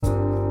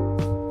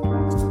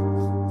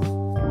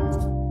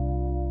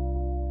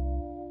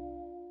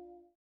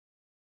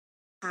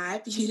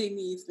Beauty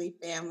Needs Me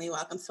family.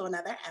 Welcome to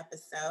another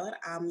episode.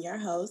 I'm your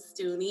host,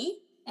 Dooney.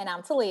 And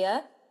I'm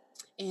Talia.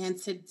 And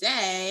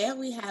today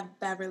we have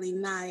Beverly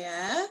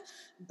Naya.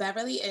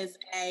 Beverly is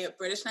a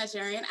British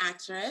Nigerian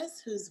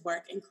actress whose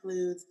work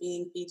includes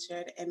being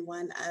featured in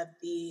both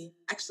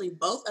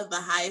of the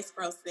highest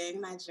grossing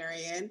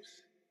Nigerian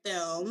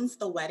films,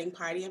 The Wedding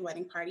Party and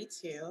Wedding Party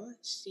 2.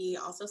 She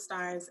also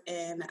stars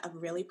in a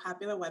really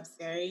popular web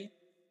series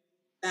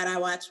that I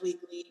watch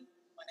weekly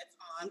when it's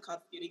on called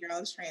Beauty Girl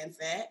in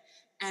Transit.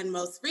 And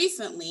most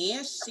recently,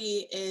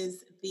 she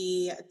is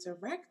the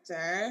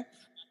director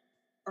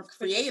or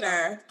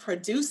creator,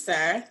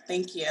 producer,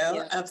 thank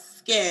you, of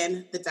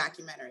Skin, the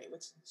documentary,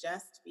 which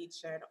just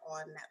featured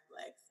on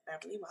Netflix.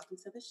 Beverly, welcome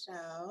to the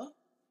show.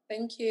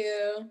 Thank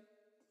you.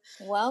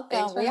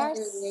 Welcome. We are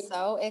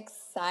so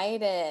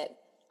excited.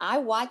 I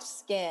watched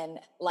Skin,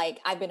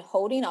 I've been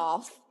holding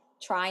off,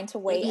 trying to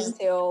wait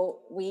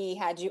until we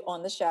had you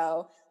on the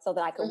show so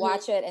that I could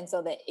watch it and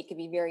so that it could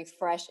be very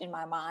fresh in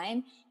my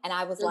mind. And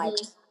I was like,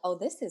 oh,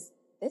 this is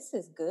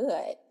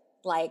good.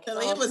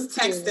 Talia was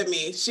texting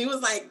me. She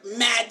was like,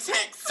 mad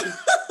text.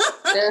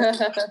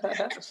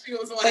 She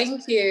was watching.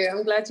 Thank you.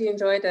 I'm glad you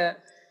enjoyed it.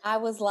 I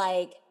was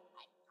like,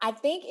 I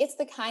think it's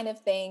the kind of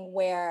thing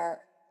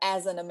where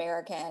as an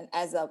American,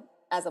 as a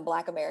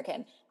Black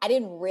American, I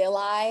didn't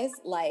realize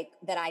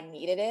that I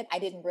needed it. I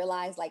didn't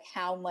realize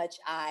how much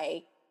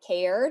I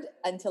cared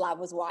until I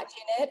was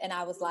watching it. And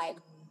I was like,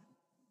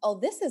 oh,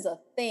 this is a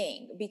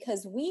thing,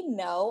 because we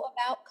know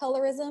about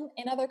colorism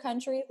in other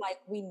countries.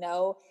 We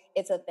know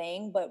it's a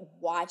thing, but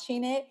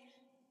watching it,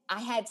 I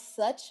had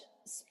such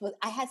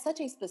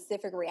a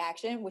specific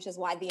reaction, which is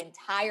why the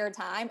entire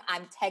time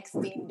I'm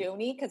texting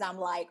Dooney, because I'm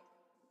like,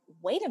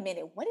 wait a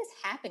minute, what is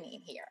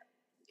happening here?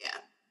 Yeah.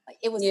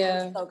 It was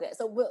so good.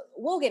 So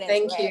we'll get into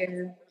it. Thank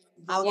you.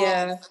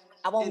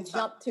 I won't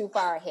jump too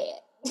far ahead.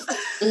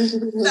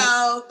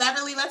 So,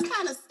 Beverly, let's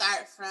kind of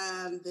start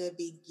from the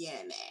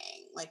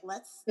beginning.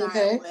 Let's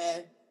start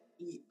with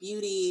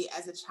beauty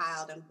as a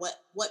child and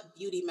what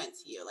beauty meant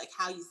to you,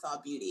 how you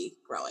saw beauty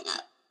growing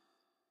up.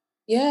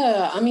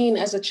 Yeah, I mean,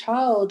 as a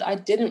child, I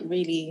didn't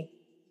really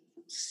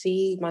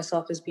see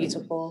myself as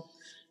beautiful.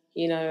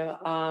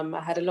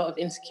 I had a lot of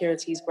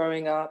insecurities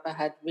growing up. I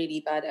had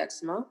really bad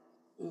eczema.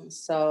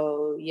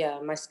 So,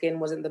 my skin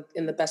wasn't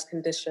in the best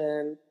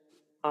condition.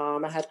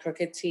 I had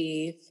crooked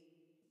teeth.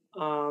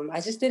 I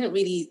just didn't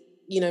really,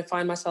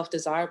 find myself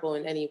desirable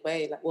in any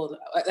way.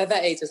 At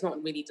that age, it's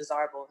not really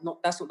desirable.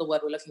 That's not the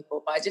word we're looking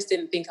for. But I just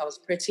didn't think I was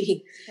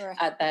pretty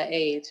at that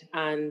age.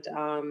 And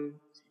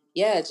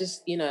as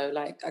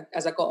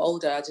I got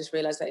older, I just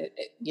realized that,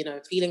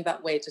 feeling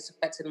that way just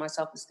affected my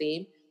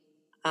self-esteem.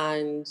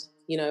 And,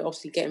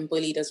 obviously getting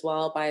bullied as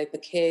well by the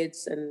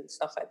kids and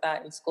stuff like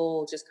that in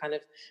school just kind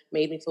of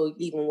made me feel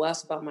even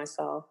worse about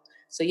myself.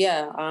 So,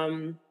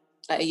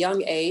 at a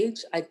young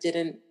age, I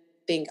didn't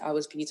think I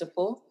was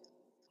beautiful.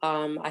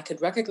 I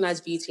could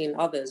recognize beauty in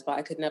others, but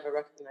I could never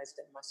recognize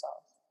it in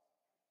myself.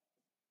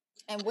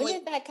 And when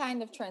did that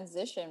kind of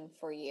transition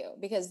for you?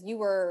 Because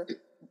you're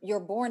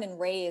born and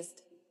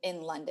raised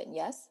in London,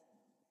 yes?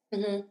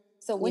 Mm-hmm.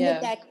 So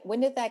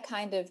when did that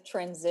kind of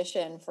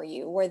transition for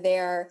you? Were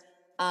there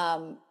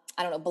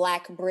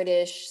Black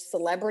British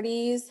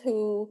celebrities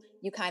who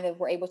you kind of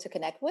were able to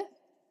connect with?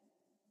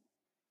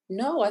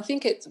 No, I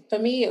think for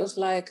me, it was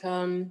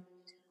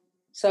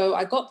so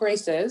I got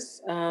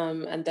braces,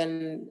 and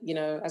then,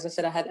 as I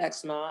said, I had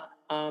eczema.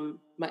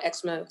 My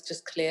eczema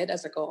just cleared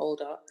as I got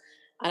older.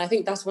 And I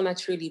think that's when I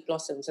truly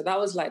blossomed. So that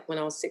was when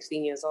I was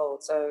 16 years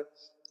old. So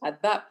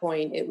at that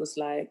point, it was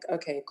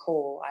okay,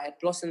 cool. I had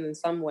blossomed in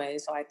some way.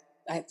 So I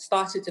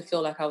started to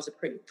feel like I was a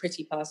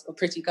pretty person, a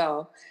pretty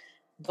girl.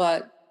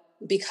 But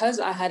because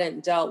I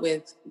hadn't dealt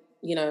with,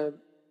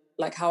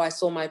 how I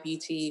saw my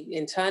beauty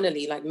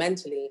internally,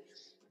 mentally,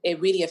 it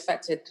really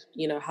affected,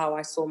 how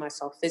I saw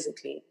myself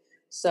physically.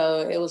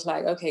 So it was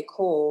okay,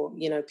 cool.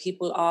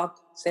 People are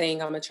saying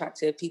I'm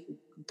attractive.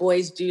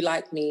 Boys do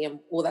like me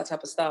and all that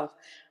type of stuff.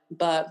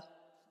 But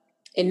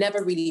it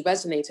never really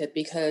resonated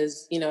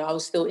because, I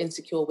was still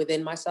insecure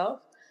within myself.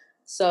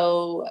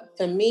 So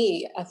for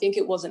me, I think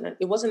it wasn't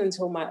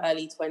until my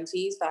early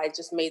 20s that I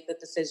just made the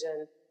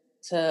decision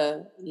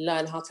to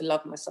learn how to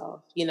love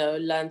myself,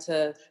 learn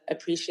to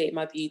appreciate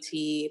my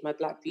beauty, my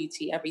Black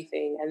beauty,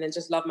 everything, and then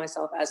just love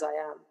myself as I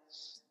am.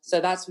 So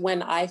that's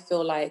when I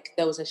feel like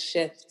there was a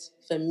shift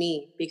for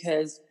me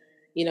because,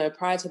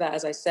 prior to that,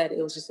 as I said,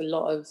 it was just a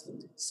lot of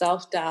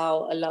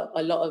self-doubt, a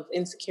lot of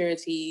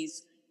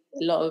insecurities,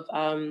 a lot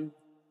of,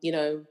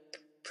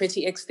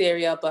 pretty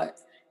exterior, but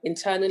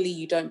internally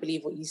you don't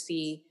believe what you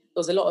see. There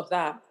was a lot of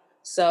that.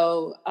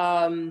 So,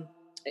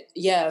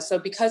 so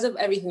because of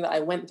everything that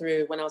I went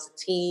through when I was a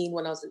teen,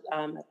 when I was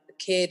a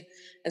kid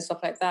and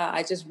stuff like that,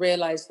 I just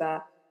realized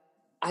that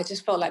I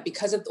just felt like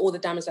because of all the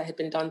damage that had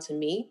been done to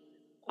me,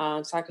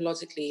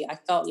 psychologically, I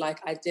felt like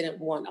I didn't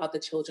want other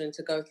children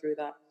to go through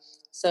that.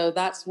 So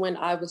that's when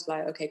I was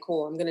like, okay,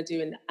 cool, I'm going to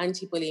do an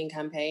anti-bullying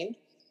campaign,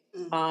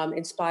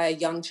 inspire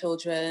young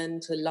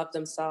children to love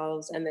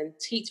themselves and then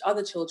teach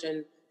other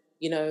children,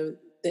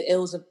 the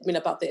ills of,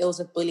 about the ills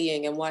of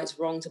bullying and why it's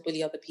wrong to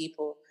bully other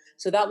people.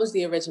 So that was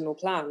the original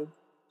plan.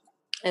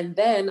 And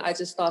then I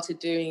just started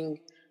doing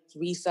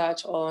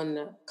research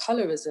on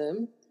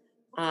colorism.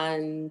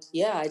 And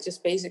yeah, I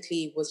just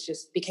basically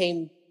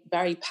became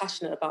very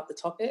passionate about the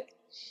topic.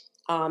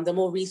 The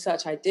more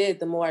research I did,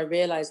 the more I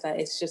realized that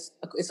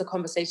it's a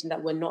conversation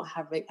that we're not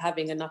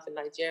having enough in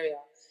Nigeria.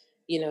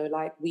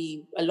 Like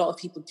a lot of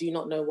people do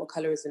not know what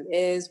colorism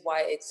is,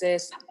 why it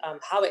exists,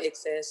 how it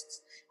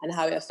exists, and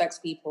how it affects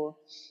people.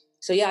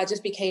 So yeah, I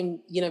just became,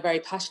 very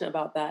passionate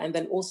about that. And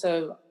then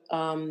also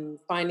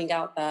finding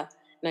out that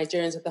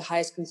Nigerians are the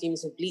highest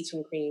consumers of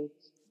bleaching cream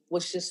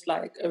was just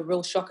like a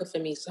real shocker for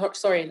me.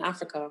 Sorry, in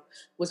Africa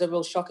was a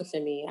real shocker for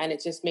me. And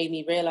it just made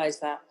me realize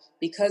that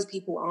because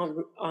people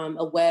aren't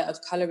aware of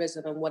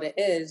colorism and what it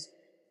is,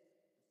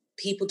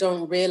 people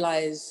don't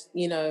realize,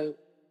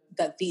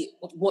 that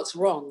what's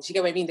wrong. Do you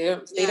get what I mean?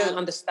 They don't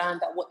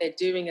understand that what they're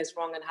doing is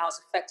wrong and how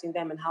it's affecting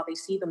them and how they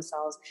see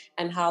themselves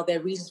and how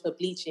their reasons for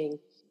bleaching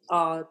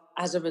are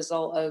as a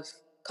result of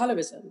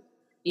colorism,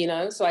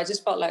 So I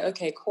just felt like,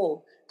 okay,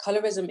 cool.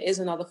 Colorism is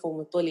another form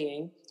of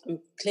bullying. I'm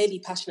clearly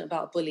passionate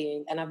about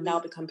bullying, and I've now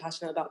become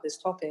passionate about this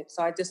topic.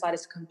 So I decided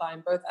to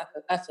combine both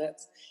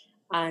efforts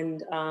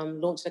and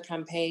launched a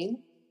campaign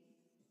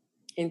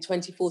in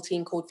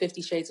 2014 called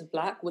 50 Shades of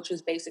Black, which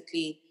was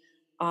basically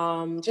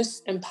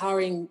just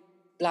empowering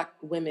Black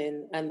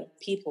women and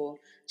people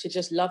to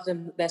just love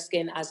their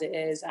skin as it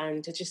is,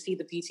 and to just see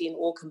the beauty in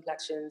all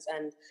complexions,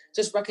 and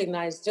just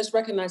recognize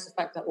the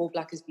fact that all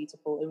Black is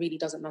beautiful. It really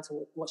doesn't matter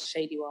what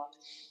shade you are.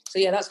 So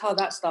yeah, that's how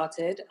that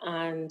started.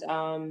 And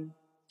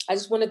I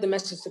just wanted the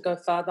message to go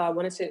further. I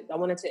wanted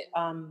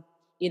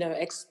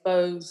to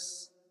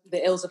expose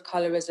the ills of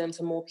colorism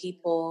to more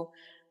people,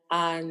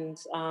 and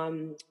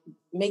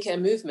make it a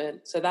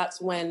movement. So that's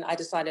when I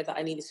decided that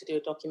I needed to do a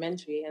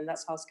documentary, and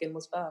that's how Skin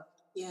was birthed.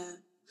 Yeah.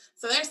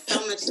 So there's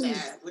so much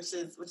there, which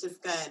is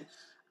good.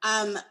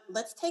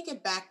 Let's take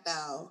it back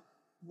though.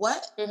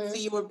 So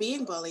you were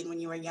being bullied when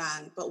you were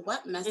young, but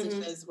what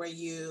messages were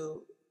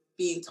you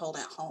being told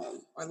at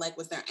home? Or like,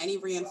 was there any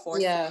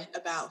reinforcement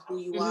about who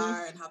you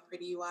are and how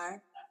pretty you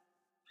are?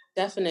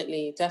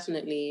 Definitely.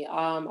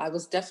 I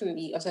was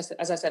definitely, as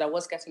I said, I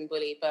was getting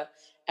bullied, but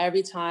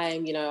every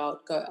time, I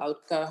would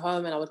go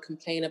home and I would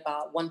complain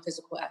about one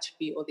physical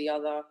attribute or the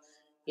other.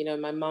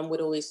 My mum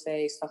would always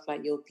say stuff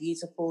like, "You're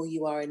beautiful,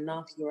 you are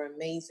enough, you're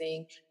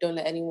amazing, don't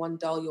let anyone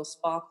dull your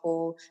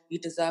sparkle, you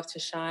deserve to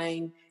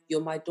shine,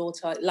 you're my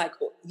daughter." Like,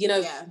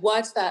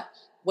 words that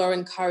were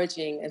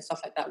encouraging and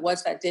stuff like that,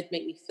 words that did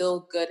make me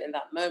feel good in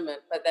that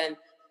moment. But then,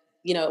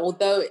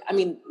 although,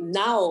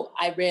 now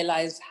I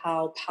realize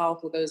how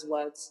powerful those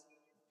words,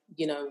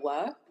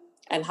 were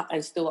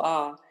and still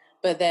are.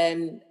 But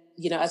then,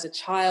 as a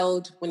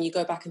child, when you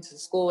go back into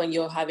school and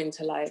you're having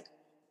to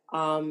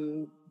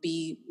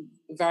be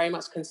very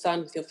much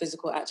concerned with your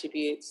physical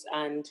attributes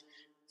and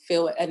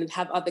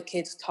have other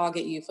kids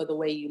target you for the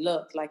way you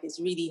look, like it's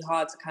really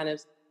hard to kind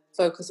of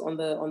focus on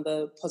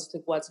the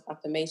positive words of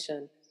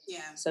affirmation.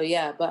 Yeah. So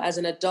yeah, but as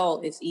an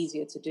adult, it's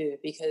easier to do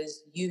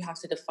because you have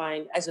to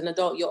define. As an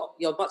adult,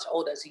 you're much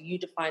older, so you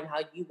define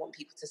how you want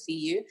people to see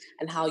you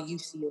and how you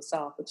see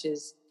yourself, which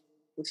is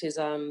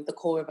the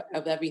core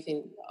of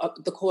everything,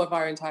 the core of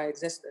our entire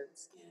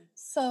existence. Yeah.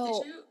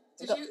 So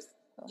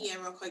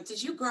real quick.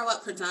 Did you grow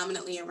up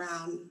predominantly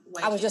around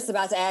white? I was just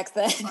about to ask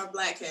that. Or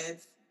Black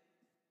kids?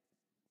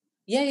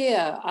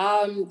 Yeah.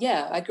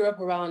 I grew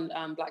up around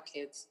Black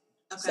kids.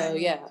 Okay. So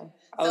yeah,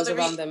 I was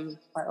around them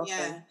quite often.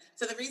 Yeah.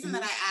 So the reason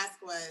that I asked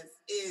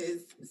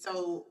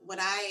so when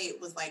I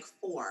was like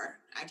 4,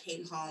 I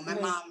came home. My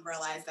mom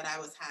realized that I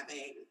was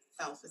having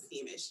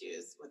self-esteem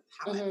issues with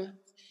how I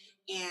looked.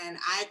 And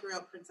I grew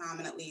up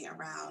predominantly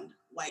around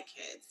white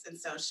kids. And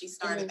so she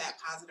started that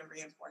positive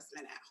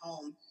reinforcement at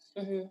home,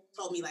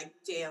 told me like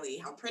daily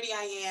how pretty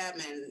I am.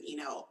 And,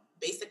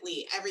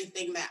 basically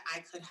everything that I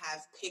could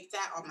have picked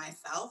at on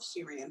myself,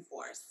 she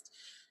reinforced.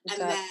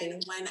 Exactly. And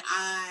then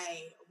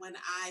when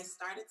I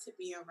started to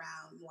be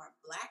around more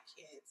Black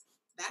kids,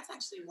 that's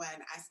actually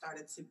when I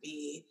started to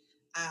be,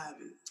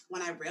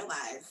 when I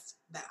realized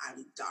that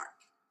I'm dark.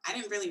 I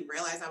didn't really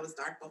realize I was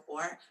dark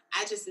before.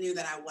 I just knew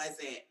that I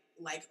wasn't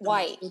like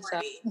white.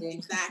 Exactly.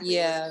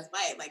 Yeah.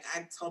 White. Like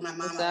I told my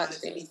mom I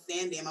wanted to be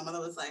Sandy, and my mother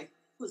was like,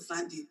 "Who's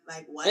Sandy?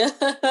 Like what?"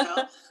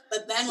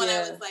 But then when I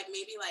was like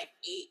maybe like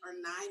 8 or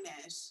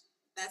 9ish,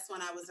 that's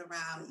when I was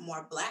around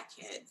more Black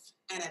kids,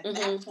 and at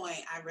that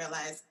point I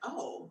realized,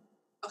 oh,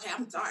 okay,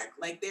 I'm dark.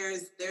 Like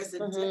there's a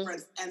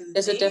difference, and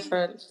there's a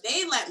difference.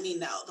 They let me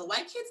know. The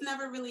white kids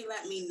never really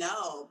let me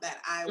know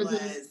that I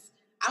was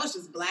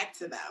just Black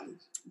to them,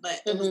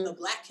 but it was the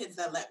Black kids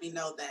that let me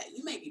know that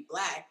you may be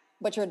Black,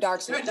 but you're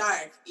dark skin. You're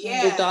dark.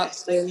 Yeah. You're dark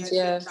skin.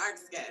 You're dark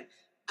skin.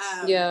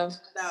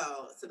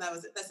 So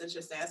that's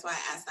interesting. That's why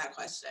I asked that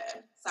question.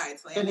 Sorry,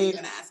 Talia, I know you're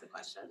gonna ask a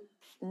question.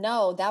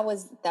 No, that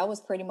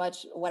was pretty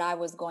much what I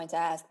was going to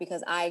ask,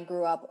 because I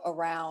grew up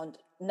around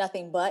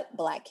nothing but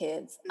Black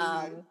kids.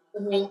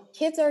 And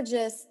kids are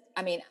just,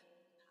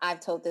 I've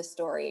told this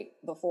story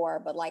before,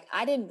 but like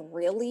I didn't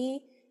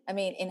really I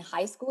mean, in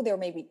high school, there were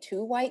maybe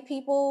 2 white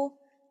people.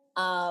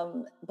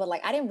 But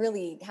like, I didn't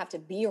really have to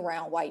be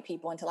around white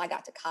people until I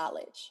got to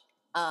college.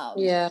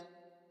 Yeah.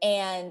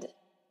 And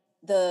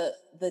the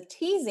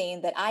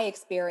teasing that I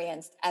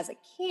experienced as a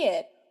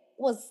kid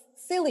was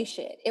silly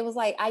shit. It was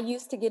like, I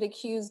used to get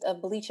accused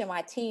of bleaching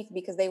my teeth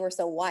because they were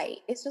so white.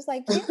 It's just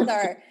like, kids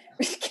are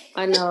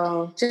I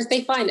know. Just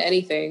they find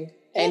anything.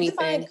 kids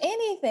find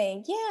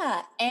anything.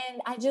 Yeah.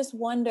 And I just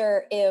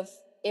wonder if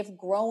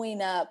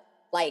growing up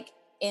like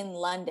in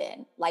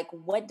London, like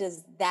what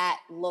does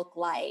that look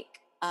like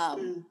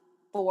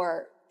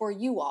for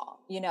you all,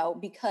 you know,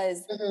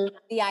 because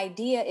the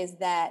idea is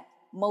that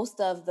most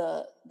of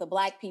the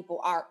Black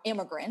people are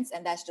immigrants,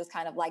 and that's just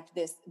kind of like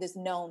this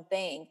known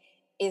thing.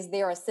 Is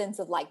there a sense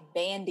of like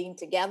banding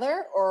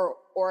together,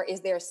 or is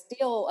there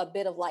still a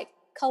bit of like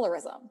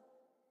colorism?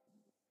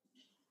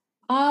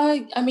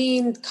 I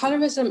mean,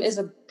 colorism is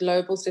a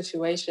global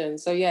situation.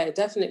 So yeah, it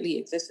definitely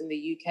exists in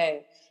the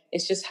UK.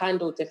 It's just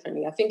handled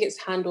differently. I think it's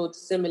handled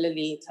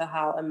similarly to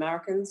how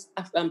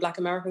Black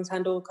Americans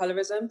handle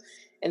colorism,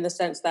 in the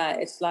sense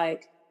that it's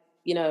like,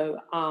 you know,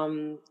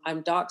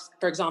 I'm dark,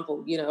 for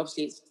example, you know,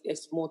 obviously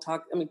it's more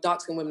dark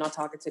skinned women are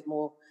targeted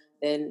more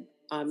than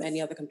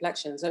any other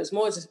complexion. So it's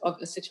more just of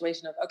a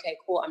situation of, okay,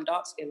 cool, I'm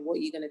dark skinned. What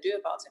are you going to do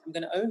about it? I'm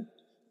going to own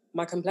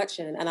my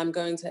complexion, and I'm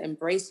going to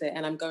embrace it,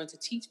 and I'm going to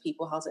teach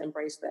people how to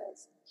embrace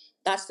theirs.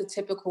 That's the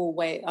typical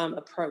way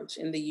approach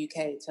in the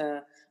UK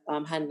to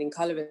handling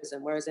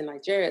colorism. Whereas in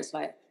Nigeria, it's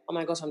like, oh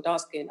my gosh, I'm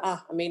dark skinned. I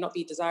may not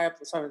be desirable.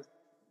 Sorry,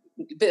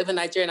 a bit of a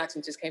Nigerian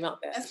accent just came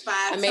out there. That's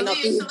fine. I may not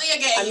be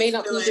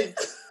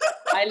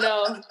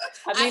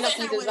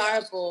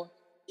desirable.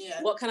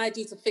 Yeah. What can I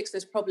do to fix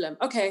this problem?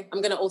 Okay,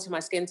 I'm going to alter my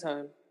skin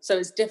tone. So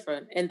it's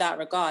different in that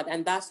regard.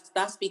 And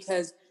that's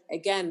because,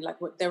 again, like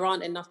there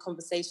aren't enough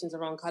conversations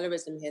around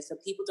colorism here. So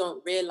people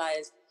don't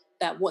realize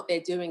that what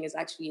they're doing is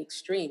actually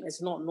extreme.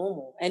 It's not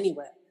normal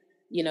anywhere.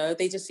 You know,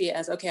 they just see it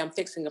as, okay, I'm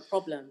fixing a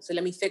problem. So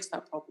let me fix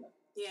that problem.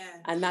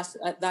 Yeah. And that's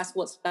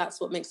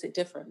what makes it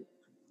different.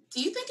 Do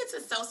you think it's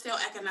a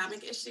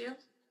socioeconomic issue?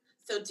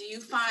 So do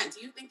you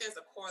think there's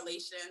a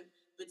correlation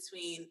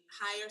between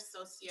higher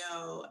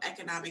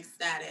socioeconomic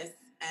status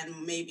and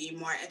maybe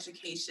more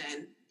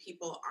education?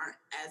 People aren't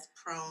as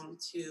prone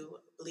to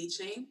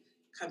bleaching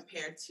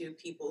compared to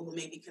people who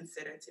may be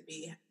considered to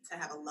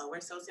have a lower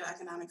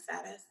socioeconomic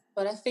status?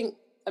 But I think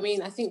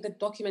the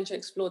documentary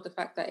explored the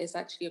fact that it's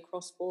actually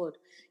across board.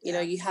 You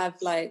know, you have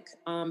like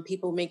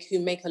people who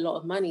make a lot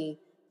of money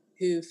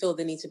who feel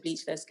the need to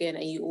bleach their skin,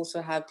 and you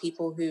also have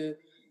people who,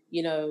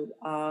 you know,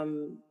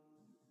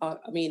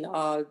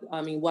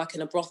 work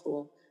in a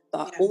brothel,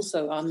 but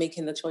also are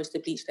making the choice to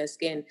bleach their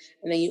skin.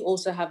 And then you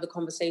also have the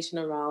conversation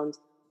around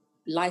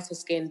lighter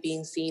skin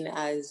being seen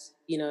as,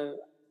 you know,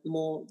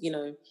 more, you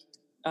know,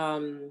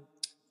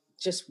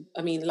 it's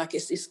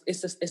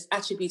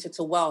attributed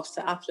to wealth,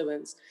 to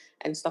affluence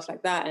and stuff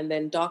like that. And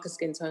then darker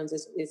skin tones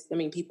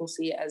people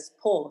see it as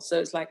poor. So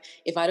it's like,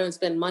 if I don't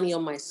spend money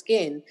on my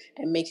skin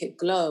and make it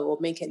glow or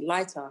make it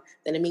lighter,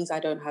 then it means I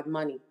don't have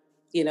money,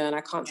 you know, and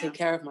I can't take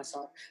care of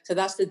myself. So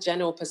that's the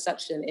general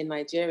perception in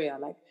Nigeria.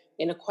 Like,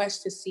 in a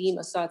quest to seem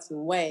a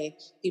certain way,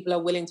 people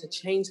are willing to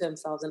change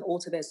themselves and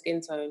alter their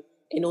skin tone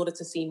in order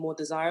to seem more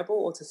desirable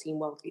or to seem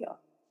wealthier.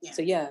 Yeah.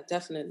 So yeah,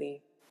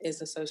 definitely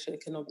is a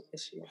socioeconomic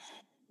issue.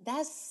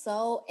 That's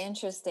so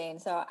interesting.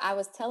 So I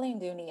was telling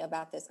Dooney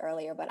about this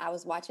earlier, but I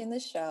was watching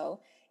this show.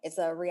 It's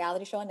a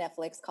reality show on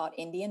Netflix called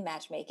Indian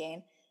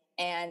Matchmaking.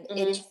 And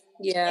it is...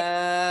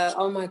 Yeah.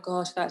 Oh my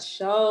gosh, that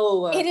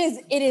show. It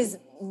is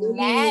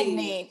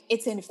maddening.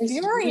 It's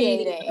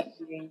infuriating.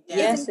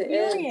 Yes, it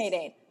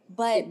is.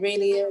 But it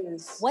really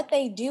is. What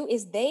they do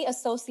is they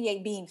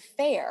associate being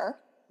fair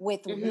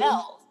with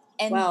wealth.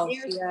 And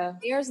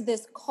there's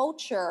this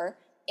culture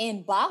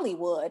in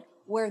Bollywood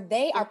where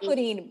they are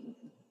putting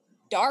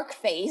dark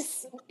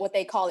face, what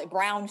they call it,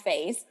 brown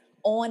face,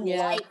 on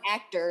light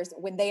actors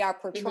when they are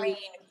portraying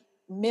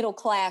middle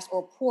class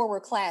or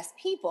poorer class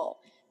people.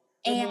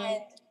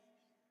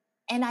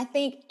 And I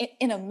think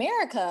in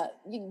America,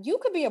 you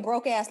could be a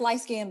broke ass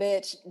light skinned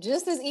bitch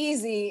just as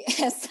easy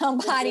as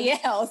somebody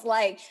else.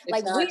 Like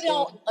we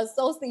don't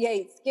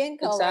associate skin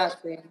color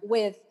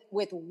with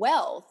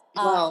wealth.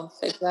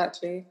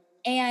 Exactly.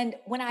 And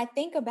when I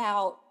think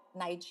about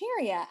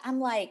Nigeria, I'm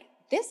like,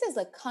 this is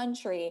a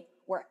country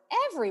where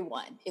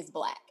everyone is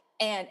Black.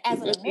 And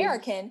as an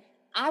American,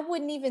 I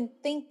wouldn't even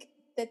think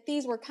that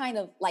these were kind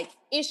of like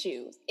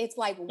issues. It's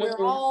like, we're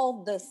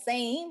all the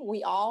same.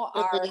 We all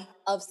are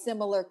of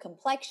similar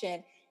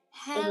complexion.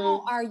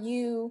 How are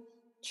you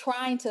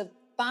trying to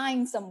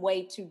find some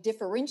way to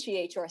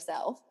differentiate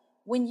yourself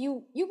when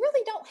you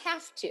really don't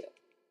have to?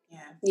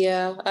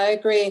 Yeah, I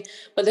agree.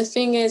 But the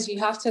thing is, you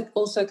have to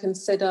also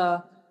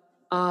consider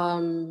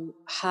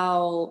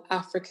how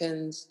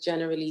Africans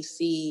generally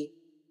see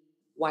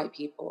white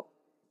people,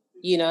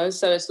 you know?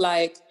 So it's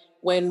like,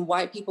 when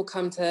white people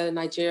come to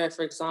Nigeria,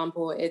 for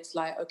example, it's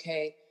like,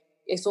 okay,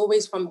 it's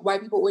always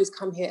white people always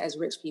come here as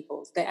rich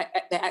people. They're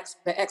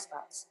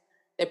expats.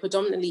 they're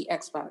predominantly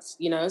expats,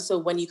 you know. So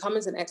when you come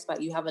as an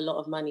expat, you have a lot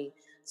of money.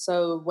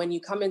 So when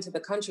you come into the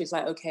country, it's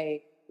like,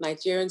 okay,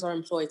 Nigerians are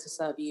employed to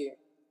serve you,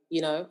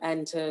 you know,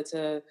 and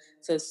to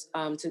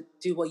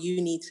do what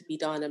you need to be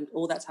done and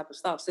all that type of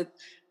stuff. So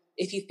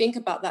if you think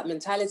about that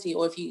mentality,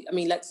 or if you, I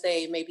mean, let's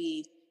say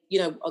maybe, you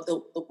know,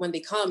 when they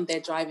come, they're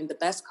driving the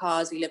best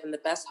cars, they live in the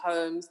best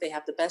homes, they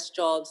have the best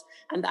jobs,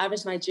 and the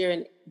average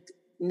Nigerian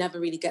never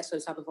really gets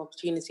those type of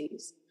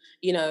opportunities,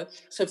 you know.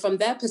 So from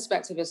their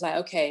perspective, it's like,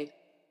 okay,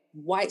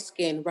 white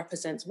skin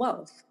represents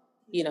wealth,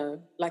 you know,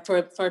 like for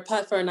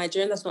a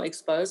Nigerian that's not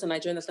exposed, a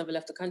Nigerian that's never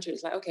left the country,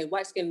 it's like, okay,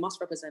 white skin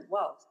must represent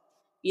wealth,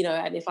 you know,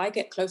 and if I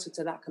get closer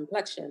to that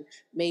complexion,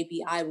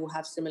 maybe I will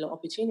have similar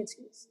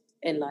opportunities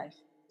in life.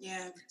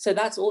 Yeah. So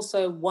that's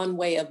also one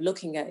way of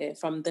looking at it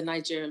from the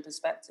Nigerian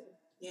perspective.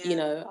 Yeah. You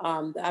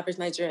know, the average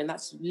Nigerian,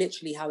 that's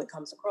literally how it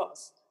comes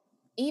across.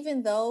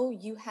 Even though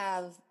you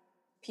have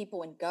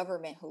people in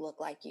government who look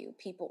like you,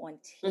 people on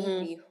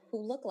TV who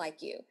look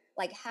like you,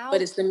 like how?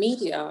 But it's the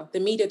media. The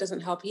media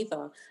doesn't help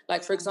either.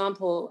 Like, for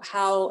example,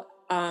 how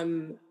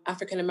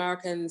African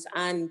Americans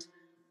and,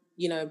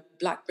 you know,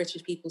 Black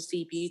British people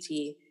see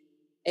beauty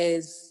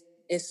is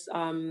as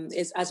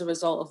a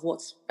result of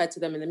what's fed to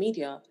them in the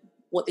media.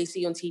 What they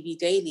see on TV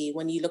daily.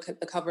 When you look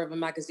at the cover of a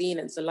magazine,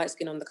 and it's a light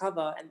skin on the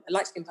cover, and a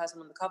light skinned person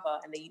on the cover,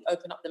 and they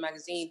open up the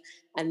magazine,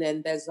 and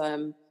then there's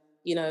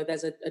you know,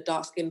 there's a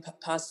dark skinned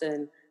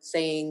person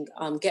saying,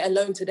 "Get a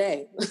loan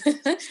today,"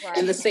 right.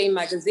 in the same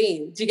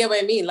magazine. Do you get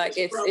what I mean? Like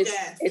it's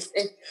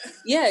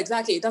yeah,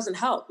 exactly. It doesn't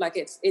help. Like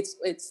it's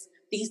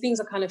these things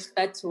are kind of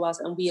fed to us,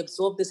 and we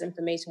absorb this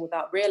information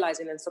without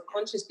realizing, and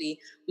subconsciously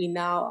we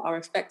now are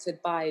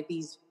affected by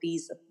these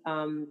views,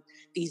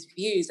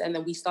 and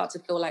then we start to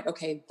feel like,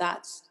 okay,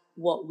 that's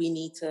what we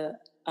need to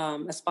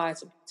aspire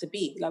to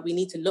be. Like, we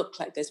need to look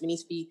like this. We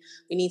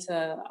need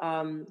to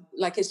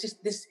like, it's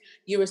just this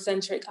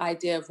Eurocentric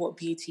idea of what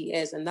beauty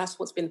is, and that's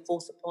what's been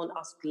forced upon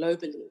us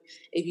globally.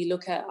 If you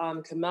look at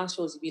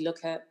commercials, if you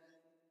look at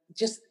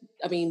just,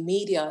 I mean,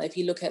 media, if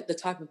you look at the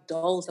type of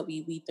dolls that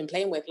we've been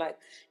playing with, like,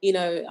 you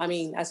know, I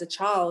mean, as a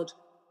child,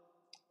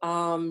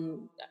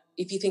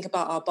 if you think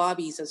about our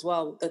Barbies as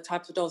well, the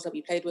types of dolls that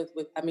we played with,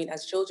 I mean,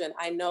 as children,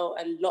 I know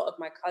a lot of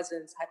my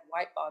cousins had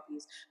white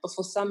Barbies, but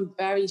for some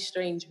very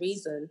strange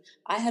reason,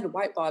 I had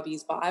white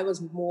Barbies, but I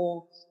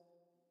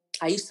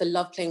used to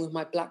love playing with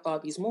my black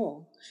Barbies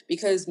more,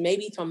 because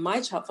maybe from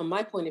my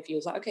point of view,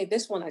 it's like, okay,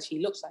 this one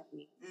actually looks like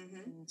me.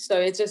 So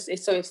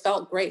it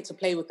felt great to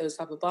play with those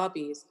type of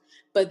Barbies.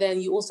 But then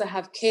you also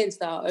have kids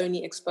that are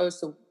only exposed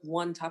to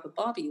one type of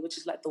Barbie, which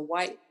is like the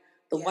white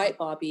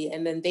Barbie.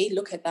 And then they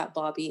look at that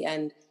Barbie,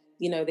 and,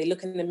 you know, they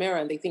look in the mirror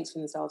and they think to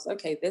themselves,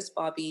 okay, this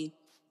Barbie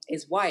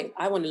is white.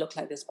 I want to look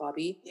like this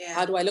Barbie. Yeah.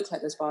 How do I look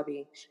like this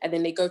Barbie? And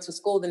then they go to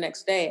school the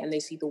next day and they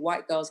see the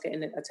white girls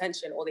getting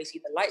attention, or they see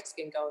the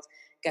light-skinned girls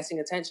getting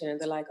attention, and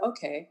they're like,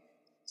 okay,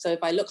 so if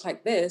I look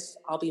like this,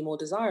 I'll be more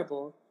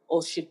desirable.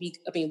 Or we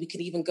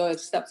could even go a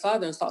step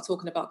further and start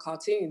talking about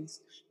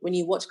cartoons. When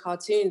you watch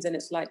cartoons and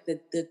it's like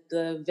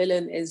the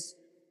villain is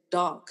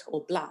dark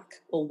or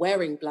black or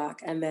wearing black,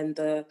 and then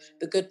the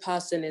good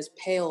person is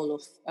pale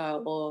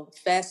or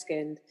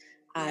fair-skinned,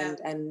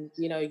 and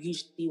you know,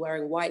 usually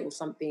wearing white or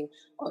something.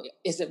 Or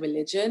is it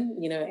religion?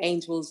 You know,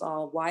 angels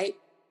are white,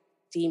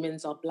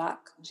 demons are black.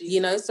 Jesus, you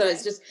know, so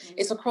it's just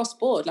it's across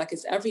board, like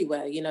it's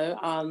everywhere. You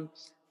know,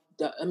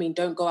 I mean,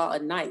 don't go out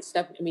at night.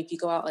 If you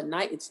go out at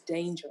night, it's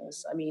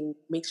dangerous. I mean,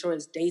 make sure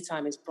it's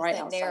daytime, it's bright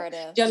outside.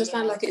 Narrative. Do you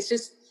understand? Yeah. Like,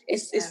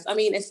 it's I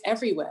mean, it's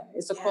everywhere.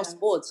 It's across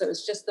board. So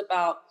it's just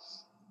about,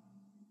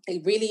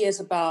 it really is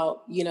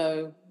about, you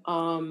know,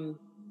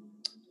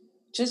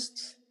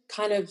 just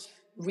kind of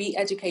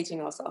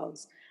re-educating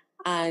ourselves,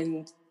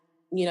 and,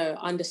 you know,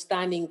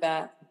 understanding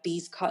that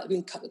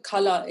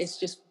color is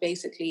just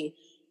basically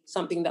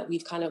something that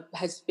we've kind of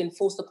has been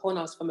forced upon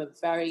us from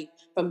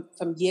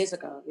years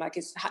ago. Like,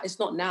 it's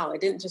not now.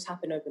 It didn't just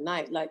happen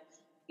overnight. Like,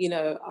 you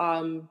know,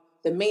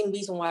 the main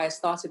reason why I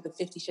started the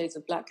 50 Shades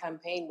of Black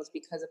campaign was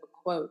because of a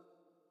quote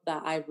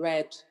that I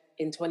read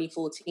in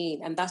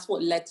 2014. And that's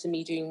what led to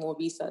me doing more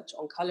research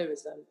on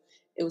colorism.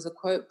 It was a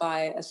quote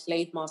by a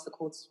slave master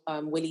called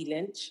Willie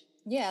Lynch.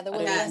 Yeah, the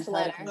Willie Lynch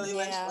letter.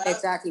 Yeah.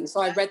 Exactly. So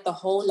I read the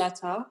whole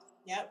letter.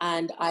 Yep.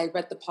 And I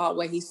read the part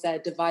where he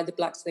said, divide the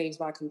black slaves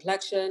by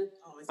complexion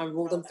and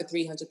rule them for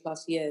 300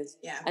 plus years.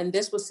 Yeah. And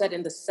this was said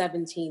in the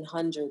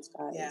 1700s,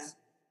 guys. Yeah.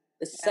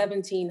 The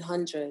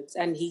 1700s.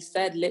 And he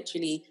said,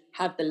 literally,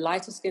 have the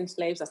lighter skinned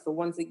slaves, that's the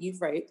ones that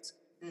you've raped,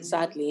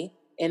 sadly,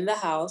 in the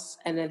house,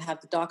 and then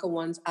have the darker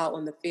ones out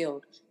on the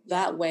field.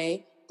 That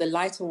way, the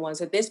lighter ones,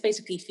 so this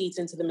basically feeds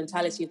into the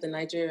mentality of the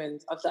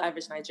Nigerians, of the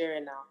average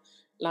Nigerian now.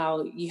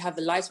 Now, you have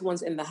the lighter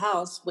ones in the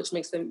house, which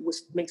makes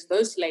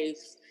those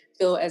slaves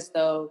feel as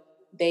though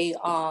they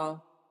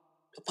are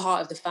a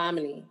part of the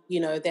family. You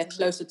know, they're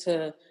closer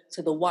to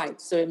the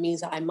whites. So it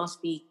means that I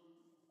must be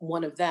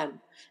one of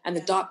them. And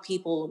the dark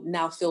people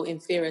now feel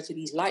inferior to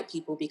these light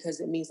people, because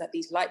it means that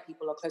these light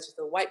people are closer to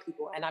the white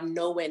people, and I'm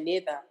nowhere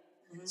near that.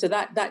 So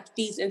that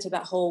feeds into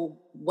that whole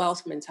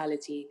wealth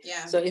mentality.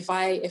 Yeah. So if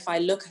I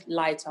look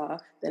lighter,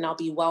 then I'll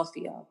be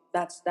wealthier.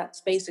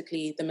 That's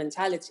basically the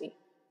mentality,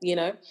 you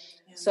know?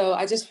 Yeah. So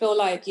I just feel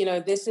like, you know,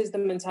 this is the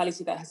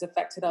mentality that has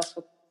affected us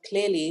for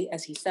clearly,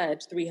 as he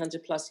said,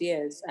 300 plus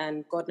years,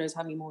 and God knows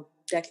how many more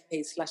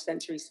decades /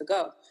 centuries to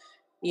go,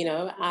 you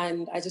know?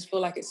 And I just feel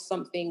like it's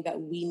something that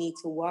we need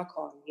to work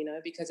on, you know,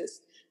 because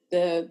it's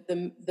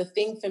the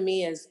thing for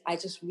me is I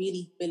just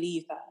really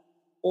believe that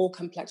all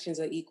complexions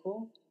are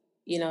equal,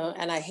 you know,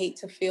 and I hate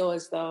to feel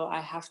as though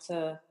I have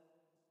to,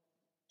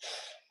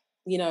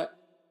 you know,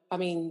 I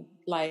mean,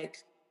 like,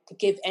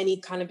 give any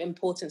kind of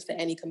importance to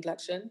any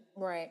complexion.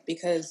 Right.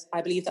 Because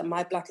I believe that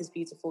my black is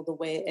beautiful the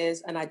way it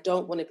is, and I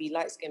don't want to be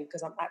light-skinned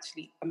because I'm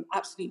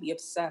absolutely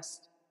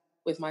obsessed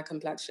with my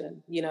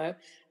complexion, you know.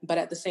 But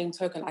at the same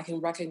token, I can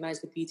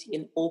recognize the beauty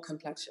in all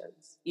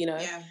complexions, you know.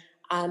 Yeah.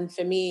 And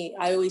for me,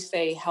 I always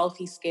say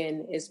healthy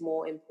skin is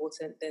more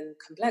important than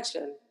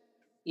complexion.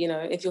 You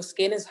know, if your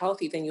skin is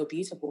healthy, then you're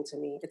beautiful to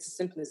me. It's as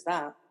simple as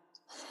that.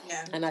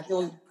 Yeah. And I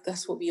feel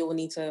that's what we all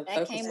need to focus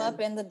on. That came up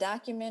in the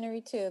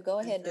documentary too. Go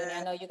ahead, Dooney.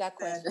 I know you got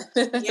questions.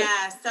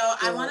 Yeah. So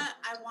I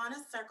wanna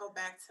circle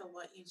back to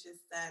what you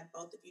just said.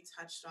 Both of you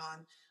touched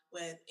on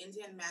with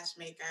Indian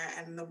Matchmaker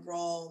and the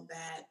role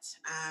that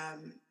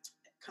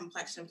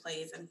complexion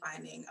plays in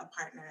finding a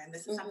partner. And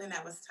this is something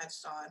that was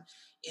touched on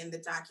in the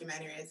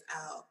documentary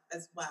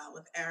as well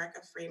with Erica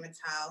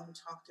Freemantle, who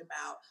talked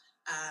about,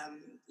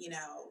 you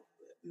know,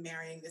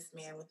 marrying this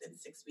man within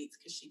 6 weeks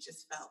because she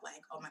just felt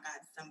like, oh my God,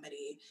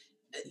 somebody,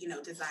 you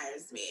know,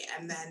 desires me.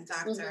 And then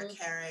Dr.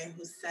 Carey,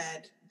 who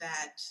said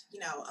that, you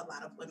know, a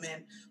lot of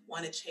women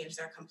want to change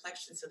their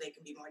complexion so they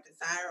can be more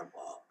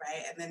desirable,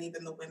 right? And then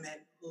even the women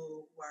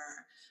who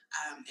were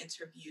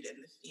interviewed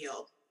in the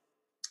field.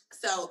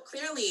 So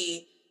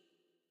clearly,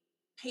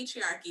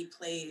 patriarchy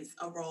plays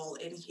a role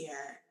in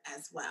here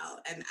as well.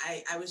 And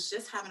I was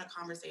just having a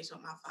conversation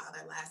with my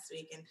father last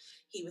week, and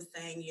he was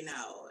saying, you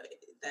know,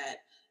 that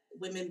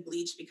women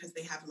bleach because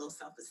they have low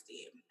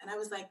self-esteem. And I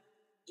was like,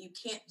 you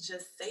can't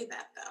just say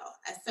that though.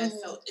 I said,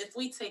 so if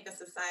we take a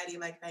society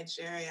like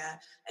Nigeria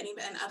and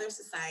even other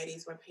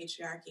societies where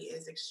patriarchy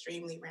is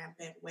extremely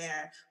rampant,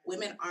 where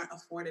women aren't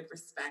afforded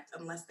respect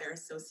unless they're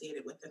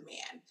associated with a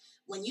man.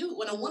 When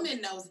a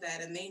woman knows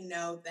that, and they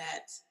know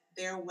that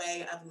their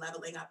way of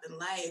leveling up in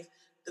life,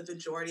 the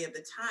majority of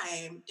the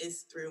time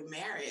is through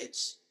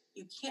marriage,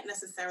 you can't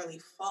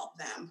necessarily fault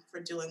them for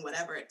doing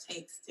whatever it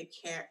takes to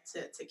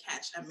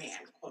catch a man,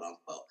 quote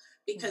unquote,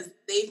 because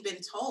they've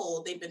been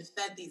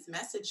fed these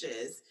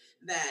messages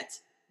that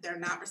they're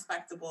not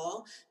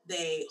respectable.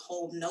 They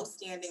hold no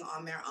standing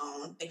on their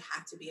own. They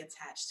have to be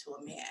attached to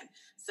a man.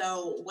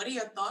 So what are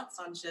your thoughts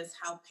on just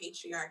how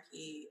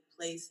patriarchy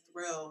plays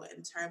through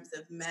in terms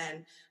of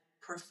men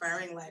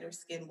preferring lighter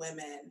skinned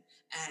women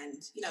and,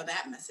 you know,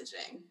 that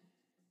messaging?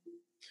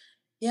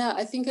 Yeah,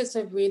 I think it's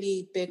a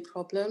really big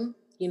problem,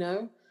 you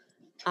know,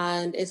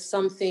 and it's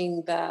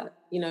something that,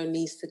 you know,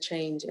 needs to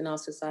change in our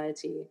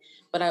society.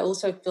 But I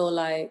also feel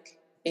like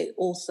it's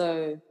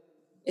also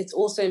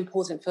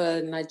important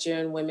for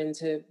Nigerian women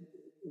to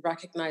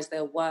recognize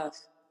their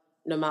worth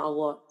no matter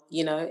what.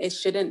 You know, it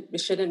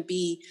shouldn't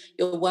be,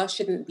 your worth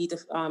shouldn't be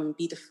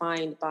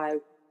defined by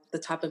the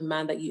type of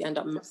man that you end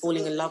up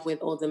falling in love with,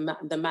 or the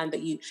man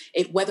that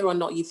whether or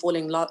not you fall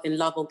in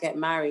love or get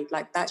married.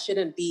 Like, that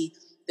shouldn't be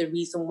the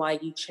reason why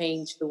you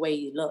change the way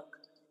you look.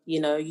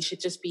 You know, you should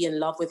just be in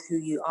love with who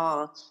you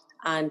are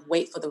and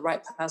wait for the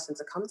right person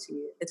to come to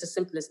you. It's as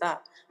simple as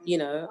that. You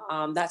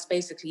know, that's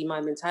basically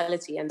my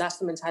mentality, and that's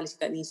the mentality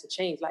that needs to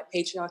change. Like,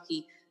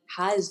 patriarchy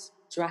has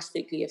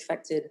drastically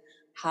affected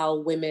how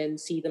women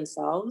see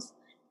themselves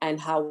and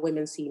how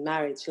women see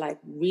marriage. Like,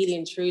 really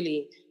and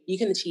truly, you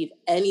can achieve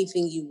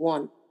anything you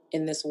want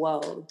in this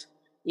world,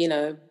 you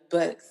know,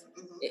 but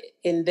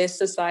in this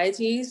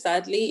society,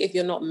 sadly, if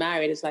you're not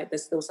married, it's like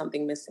there's still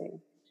something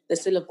missing.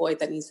 There's still a void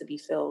that needs to be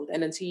filled.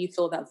 And until you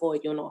fill that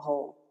void, you're not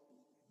whole.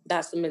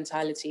 That's the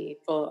mentality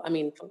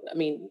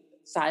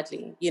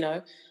sadly, you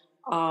know.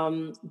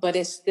 But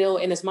it's still,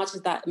 in as much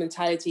as that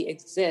mentality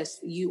exists,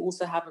 you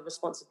also have a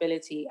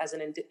responsibility as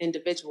an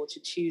individual to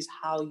choose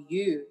how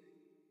you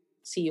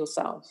see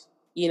yourself,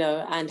 you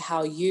know, and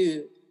how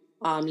you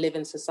live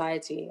in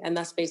society. And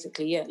that's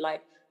basically it.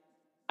 Like,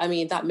 I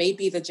mean, that may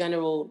be the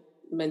general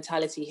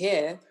mentality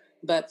here,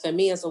 but for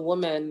me as a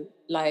woman,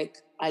 like,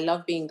 I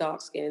love being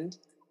dark-skinned.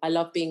 I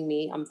love being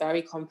me. I'm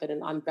very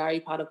confident. I'm very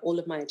proud of all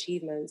of my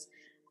achievements.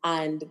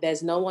 And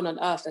there's no one on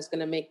earth that's going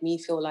to make me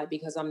feel like,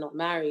 because I'm not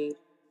married,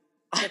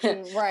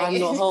 I'm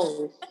not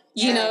whole.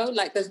 You know,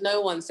 like, there's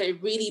no one. So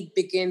it really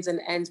begins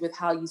and ends with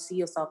how you see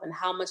yourself and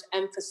how much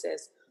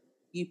emphasis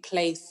you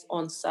place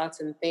on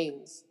certain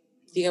things.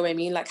 Do you know what I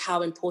mean? Like,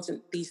 how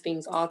important these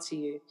things are to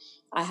you.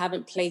 I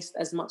haven't placed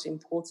as much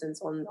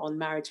importance on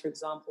marriage, for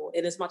example.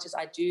 In as much as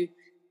I do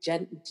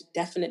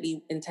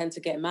definitely intend to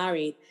get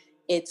married,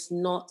 it's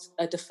not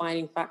a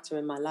defining factor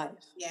in my life.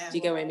 Yeah. Do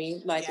you get what I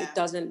mean? Like, it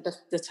doesn't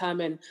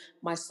determine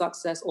my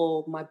success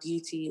or my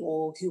beauty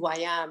or who I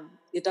am.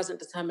 It doesn't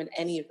determine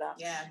any of that.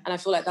 Yeah. And I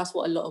feel like that's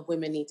what a lot of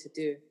women need to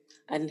do.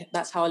 And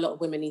that's how a lot of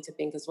women need to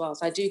think as well.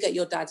 So I do get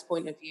your dad's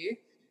point of view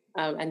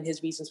and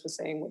his reasons for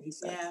saying what he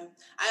said. Yeah,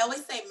 I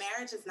always say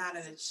marriage is not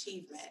an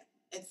achievement.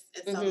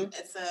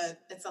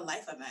 It's a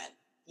life event.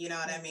 You know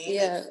what I mean?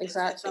 Yeah,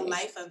 exactly. It's a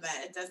life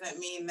event. It doesn't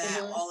mean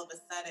that all of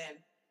a sudden,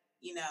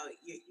 you know,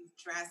 you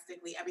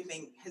drastically,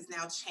 everything has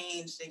now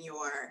changed in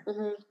your,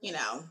 you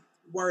know,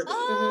 worthy.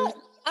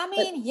 I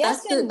mean,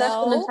 yes and no.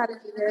 That's the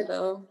mentality there,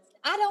 though.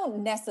 I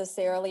don't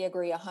necessarily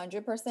agree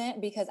 100%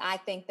 because I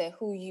think that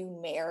who you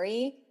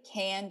marry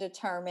can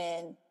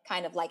determine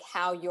kind of like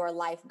how your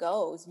life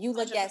goes. You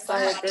look 100%. At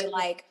somebody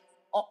like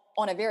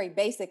on a very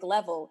basic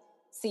level,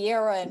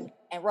 Sierra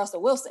and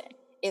Russell Wilson.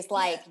 It's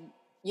like,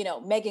 you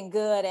know, Megan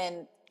Good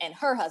and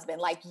her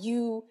husband. Like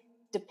you,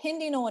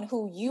 depending on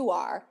who you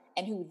are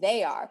and who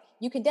they are,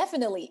 you can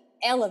definitely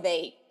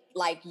elevate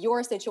like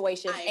your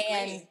situation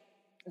and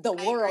the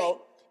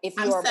world. If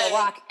you're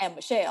Barack and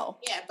Michelle.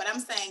 Yeah, but I'm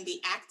saying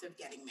the act of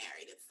getting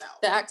married itself.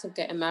 The act of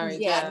getting married.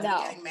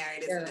 Getting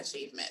married is an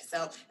achievement.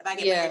 So if I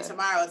get married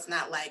tomorrow, it's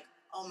not like,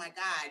 oh my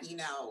God, you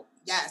know,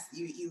 yes,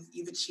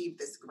 you've achieved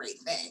this great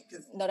thing.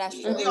 No, that's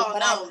true. We all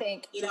know,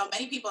 you know,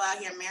 many people out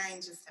here marrying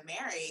just to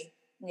marry.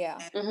 Yeah.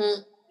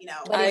 And, you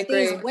know, but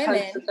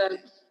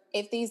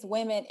if these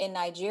women in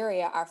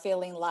Nigeria are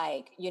feeling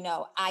like, you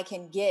know, I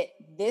can get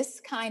this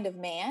kind of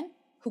man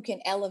who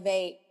can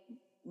elevate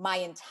my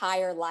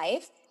entire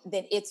life,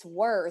 then it's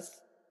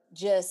worth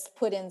just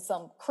putting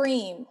some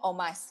cream on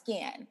my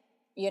skin,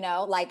 you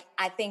know? Like,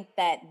 I think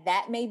that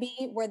may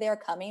be where they're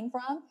coming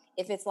from.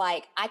 If it's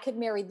like, I could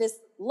marry this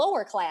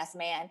lower class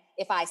man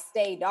if I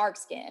stay dark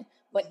skinned,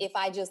 but if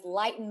I just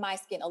lighten my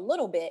skin a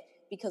little bit,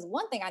 because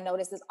one thing I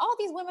noticed is all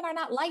these women are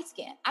not light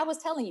skinned. I was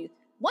telling you,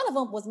 one of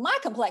them was my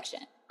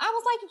complexion. I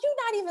was like, you're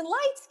not even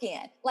light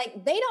skinned.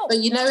 Like, they don't. But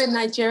you know, in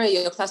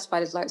Nigeria, you're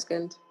classified as light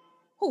skinned.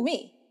 Who,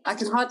 me? I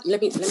can hardly,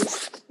 let me.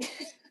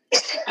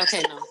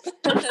 Okay, no.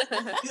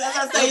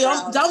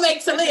 Don't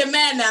make Talia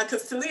mad now,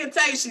 because Talia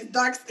tell you she's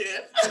dark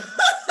skinned.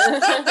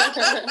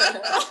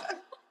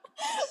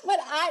 But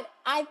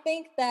I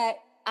think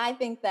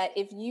that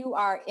if you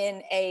are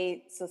in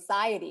a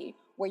society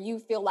where you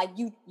feel like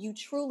you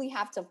truly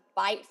have to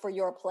fight for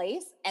your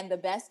place, and the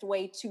best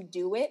way to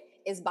do it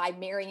is by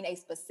marrying a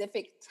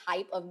specific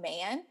type of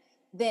man,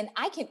 then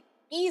I can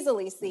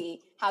easily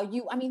see how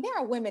there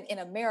are women in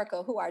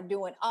America who are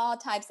doing all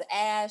types of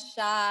ass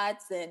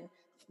shots and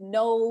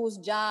nose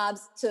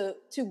jobs to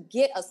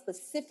get a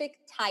specific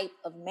type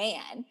of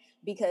man,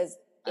 because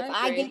if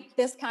I get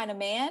this kind of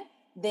man,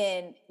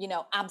 then, you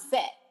know, I'm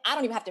set. I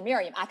don't even have to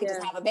marry him. I could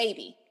just have a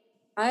baby.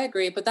 I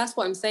agree, but that's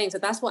what I'm saying. So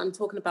that's what I'm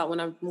talking about when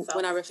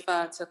I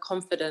refer to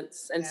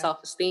confidence and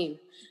self-esteem. Do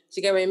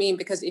you get what I mean?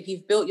 Because if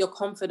you've built your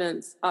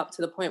confidence up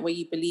to the point where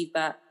you believe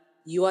that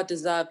you are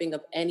deserving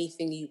of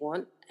anything you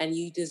want and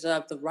you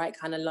deserve the right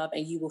kind of love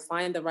and you will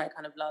find the right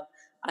kind of love,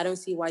 I don't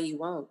see why you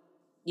won't.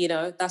 You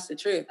know, that's the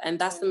truth. And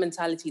that's the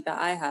mentality that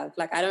I have.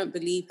 Like, I don't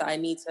believe that I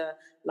need to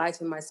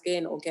lighten my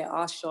skin or get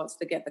ass shots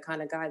to get the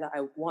kind of guy that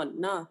I want.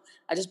 No,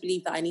 I just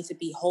believe that I need to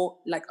be whole,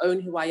 like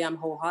own who I am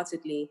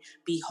wholeheartedly,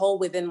 be whole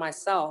within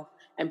myself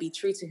and be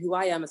true to who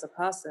I am as a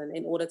person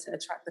in order to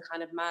attract the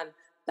kind of man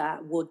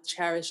that would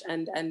cherish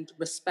and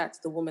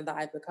respect the woman that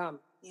I've become.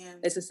 Yeah.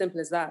 It's as simple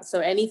as that. So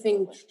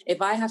anything,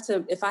 if I have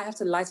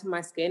to lighten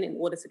my skin in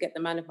order to get the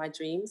man of my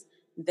dreams,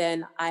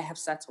 then I have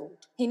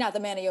settled. He's not the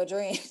man of your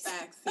dreams.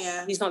 Facts,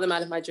 yeah. He's not the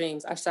man of my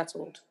dreams. I've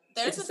settled.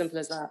 It's as simple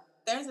as that.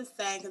 There's a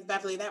saying, because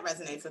Beverly, that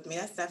resonates with me.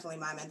 That's definitely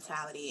my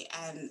mentality.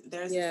 And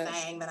there's a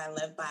saying that I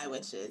live by,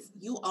 which is,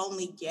 you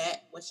only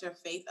get what your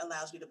faith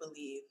allows you to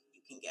believe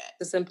you can get.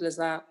 As simple as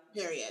that.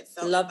 Period.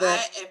 So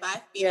if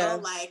I feel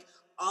like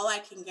all I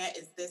can get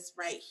is this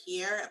right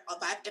here,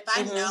 if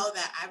I know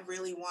that I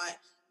really want,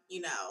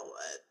 you know,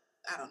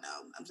 I don't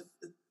know, I'm just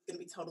going to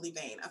be totally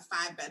vain, a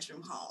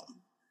 5-bedroom home.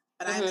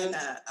 But I'm in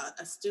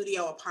a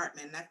studio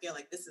apartment, and I feel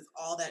like this is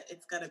all that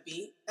it's going to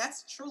be.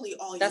 That's truly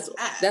all you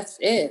have. That's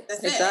it.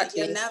 That's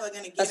exactly. It. You're never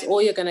going to get That's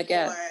all you're going to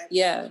get.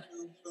 Yeah.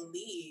 You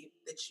believe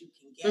that you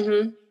can get,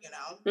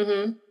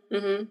 you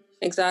know?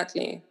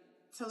 Exactly.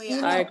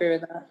 Talia, I agree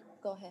with that.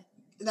 Go ahead.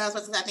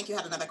 I think you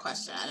had another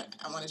question.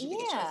 I wanted you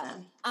to get yours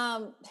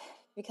in.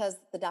 Because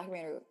the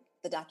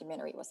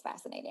documentary was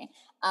fascinating.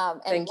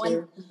 Thank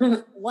you.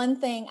 One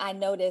thing I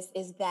noticed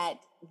is that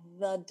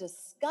the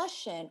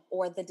discussion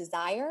or the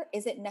desire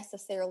isn't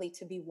necessarily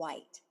to be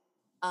white.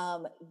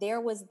 There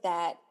was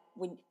that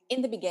when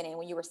in the beginning,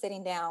 when you were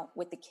sitting down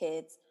with the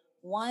kids,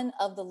 one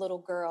of the little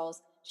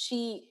girls,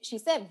 she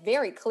said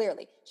very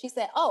clearly, she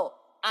said, "Oh,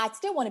 I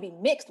still want to be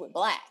mixed with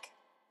black.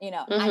 You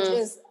know, I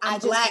just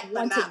black, want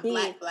but not to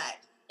be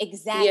black.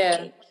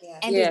 Exactly.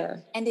 Yeah.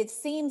 And it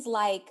seems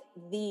like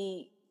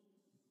the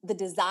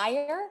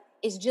desire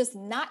is just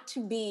not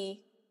to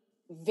be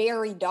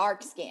very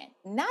dark skinned,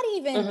 not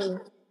even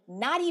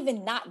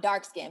not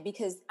dark skinned,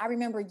 because I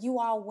remember you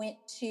all went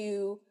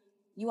to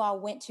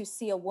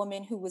see a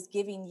woman who was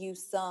giving you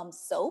some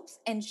soaps,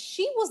 and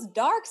she was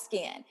dark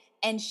skinned,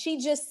 and she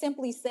just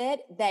simply said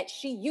that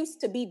she used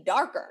to be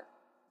darker,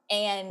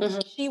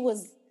 and she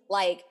was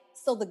like,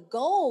 so the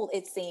goal,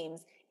 it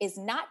seems, is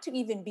not to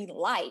even be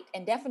light,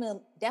 and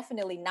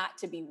definitely not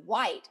to be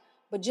white,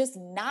 but just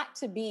not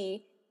to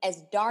be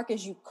as dark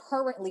as you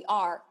currently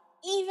are,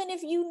 even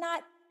if you're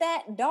not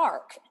that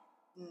dark.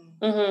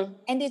 Mm-hmm.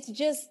 And it's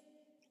just,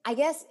 I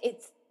guess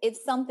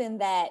it's something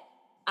that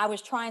I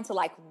was trying to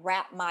like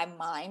wrap my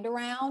mind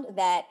around,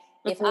 that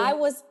if I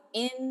was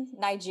in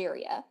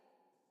Nigeria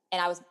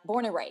and I was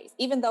born and raised,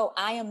 even though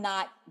I am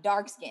not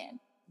dark skinned,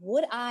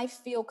 would I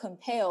feel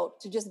compelled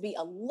to just be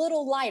a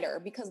little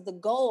lighter, because the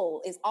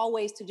goal is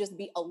always to just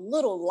be a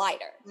little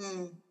lighter?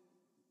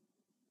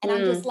 And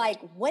I'm just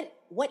like, what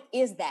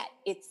is that?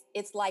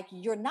 It's like,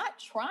 you're not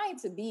trying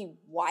to be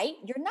white.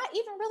 You're not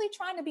even really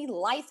trying to be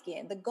light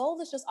skinned. The goal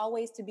is just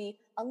always to be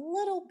a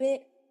little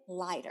bit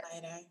lighter.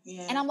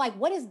 Yeah. And I'm like,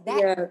 what is that?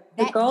 Yeah,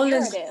 that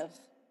narrative?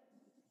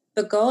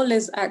 The goal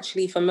is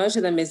actually, for most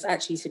of them, is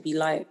actually to be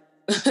light.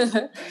 But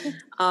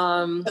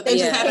they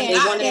just haven't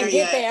got there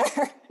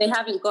yet. They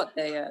haven't got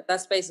there yet.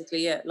 That's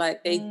basically it.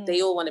 Like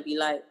they all want to be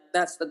light.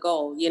 That's the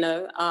goal, you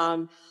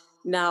know.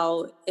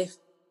 Now, if,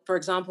 for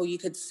example, you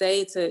could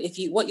say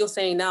what you're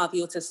saying now, if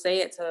you were to say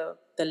it to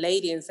the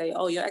lady and say,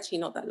 "Oh, you're actually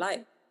not that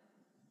light,"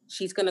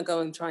 she's gonna go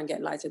and try and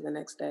get lighter the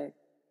next day,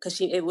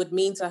 because it would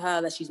mean to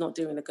her that she's not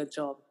doing a good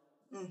job.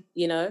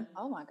 You know.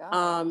 Oh my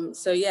God.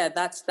 So yeah,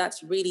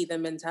 that's really the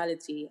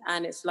mentality,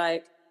 and it's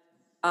like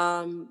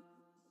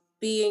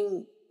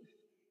being.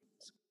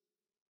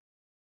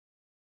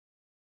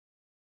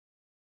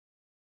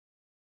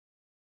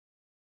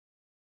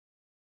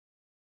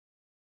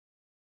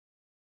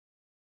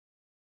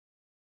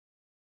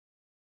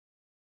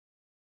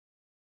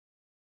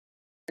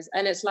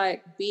 And it's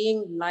like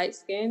being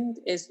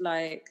light-skinned is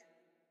like,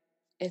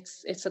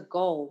 it's a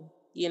goal,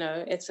 you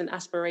know, it's an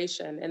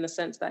aspiration, in the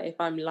sense that if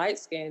I'm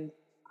light-skinned,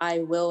 I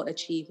will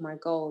achieve my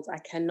goals. I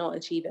cannot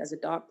achieve it as a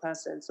dark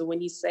person. So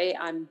when you say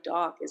I'm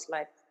dark, it's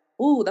like,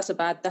 ooh, that's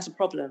a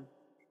problem.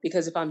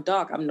 Because if I'm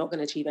dark, I'm not going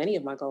to achieve any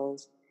of my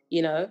goals,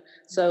 you know?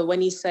 So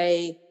when you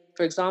say,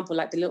 for example,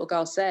 like the little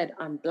girl said,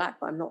 I'm black,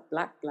 but I'm not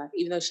black,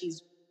 even though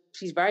she's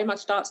very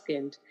much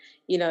dark-skinned,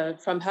 you know,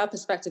 from her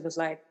perspective, it's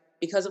like,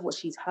 because of what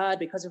she's heard,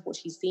 because of what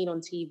she's seen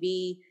on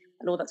TV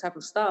and all that type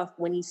of stuff,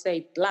 when you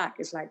say black,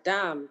 it's like,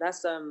 damn,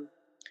 that's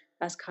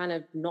kind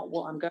of not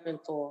what I'm going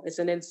for. It's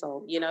an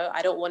insult, you know?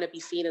 I don't want to be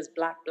seen as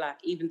black,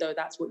 even though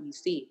that's what you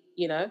see,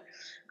 you know?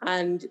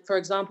 And for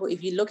example,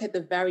 if you look at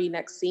the very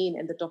next scene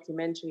in the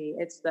documentary,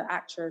 it's the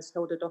actress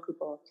Hilda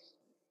Dokubo,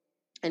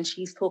 and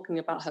she's talking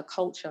about her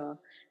culture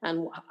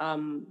and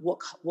what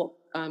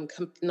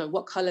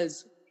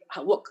colors,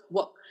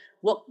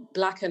 what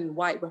black and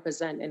white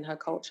represent in her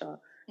culture.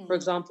 For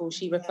example,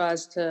 she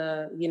refers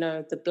to, you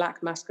know, the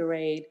black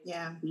masquerade,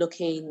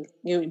 looking,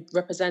 you know,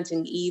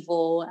 representing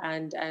evil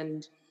and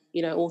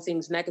you know, all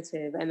things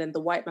negative, and then the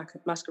white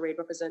masquerade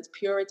represents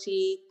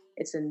purity.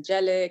 It's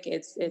angelic.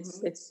 It's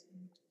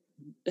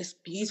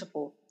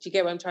beautiful. Do you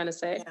get what I'm trying to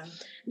say? Yeah.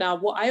 Now,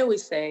 what I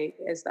always say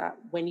is that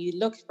when you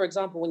look, for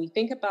example, when you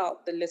think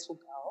about the little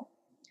girl,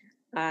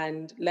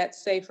 and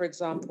let's say, for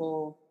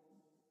example,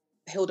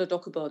 Hilda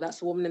Dokubo,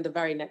 that's the woman in the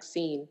very next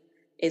scene,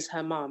 is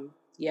her mum,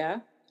 yeah?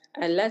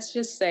 And let's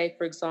just say,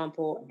 for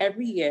example,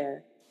 every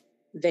year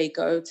they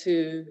go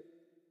to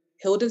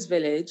Hilda's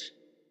village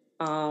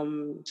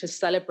to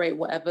celebrate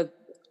whatever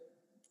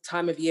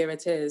time of year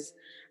it is.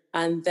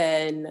 And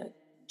then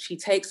she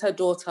takes her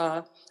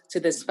daughter to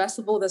this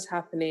festival that's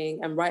happening,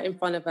 and right in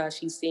front of her,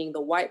 she's seeing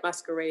the white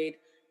masquerade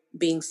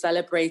being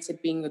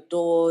celebrated, being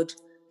adored,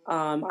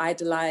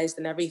 idolized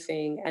and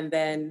everything. And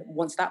then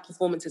once that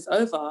performance is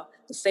over,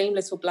 the same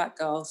little black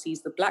girl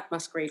sees the black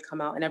masquerade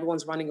come out, and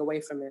everyone's running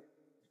away from it.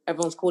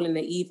 Everyone's calling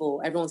it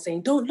evil. Everyone's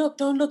saying, don't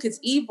look, it's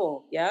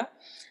evil, yeah?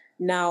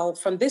 Now,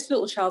 from this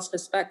little child's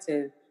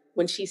perspective,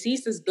 when she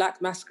sees this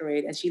black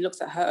masquerade and she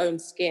looks at her own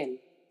skin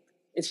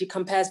and she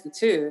compares the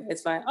two,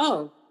 it's like,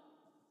 oh,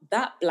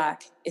 that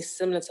black is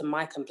similar to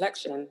my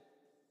complexion.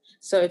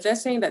 So if they're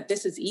saying that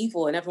this is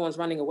evil and everyone's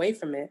running away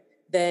from it,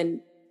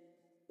 then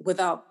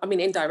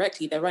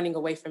indirectly, they're running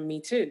away from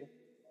me too,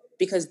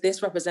 because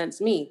this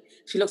represents me.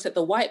 She looks at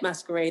the white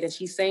masquerade and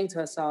she's saying to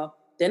herself,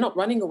 they're not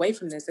running away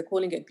from this. They're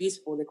calling it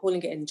beautiful. They're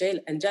calling it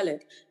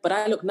angelic. But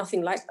I look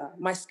nothing like that.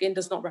 My skin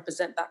does not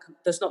represent that,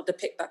 does not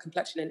depict that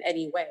complexion in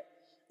any way,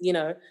 you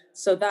know?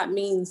 So that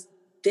means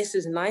this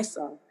is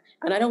nicer.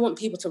 And I don't want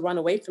people to run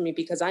away from me,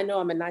 because I know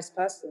I'm a nice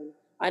person.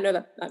 I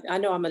know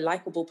I'm a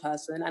likable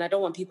person, and I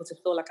don't want people to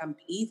feel like I'm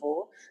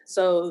evil.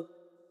 So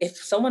if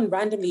someone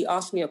randomly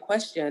asks me a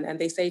question and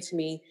they say to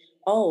me,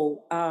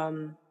 oh,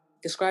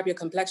 describe your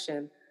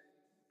complexion,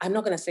 I'm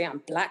not going to say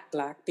I'm black,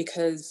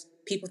 because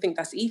people think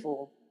that's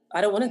evil.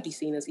 I don't want to be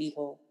seen as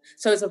evil.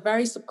 So it's a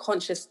very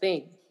subconscious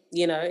thing.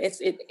 You know,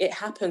 it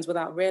happens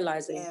without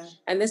realizing. Yeah.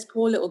 And this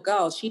poor little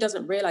girl, she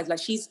doesn't realize, like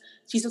she's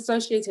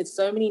associated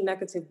so many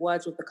negative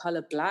words with the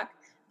color black,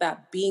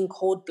 that being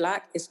called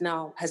black has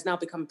now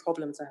become a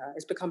problem to her.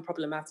 It's become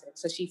problematic.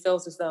 So she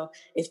feels as though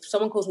if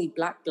someone calls me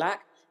black,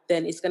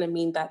 then it's going to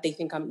mean that they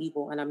think I'm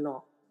evil, and I'm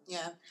not.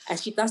 Yeah. And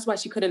that's why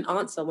she couldn't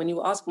answer when I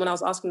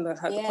was asking her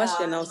the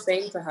question. I was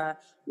saying to her,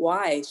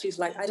 why? She's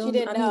like, I don't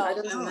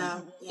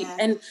know. Yeah.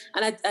 And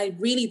I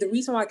really, the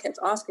reason why I kept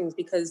asking is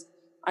because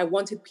I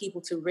wanted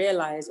people to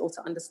realize or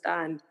to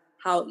understand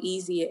how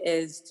easy it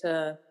is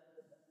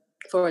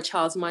for a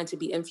child's mind to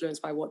be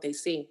influenced by what they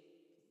see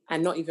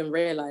and not even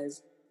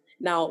realize.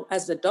 Now,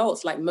 as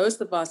adults, like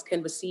most of us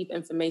can receive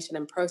information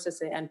and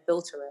process it and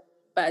filter it.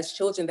 But as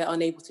children, they're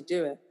unable to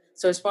do it.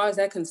 So as far as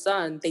they're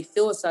concerned, they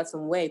feel a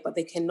certain way, but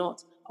they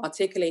cannot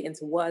articulate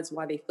into words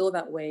why they feel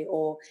that way,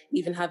 or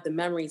even have the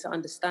memory to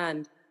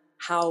understand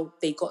how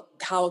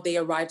they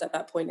arrived at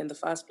that point in the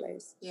first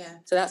place. Yeah.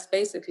 So that's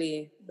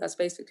basically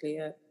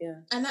it. Yeah.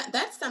 And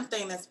that's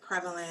something that's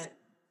prevalent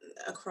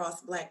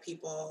across Black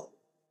people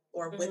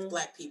or with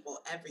Black people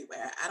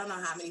everywhere. I don't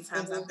know how many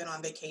times I've been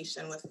on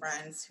vacation with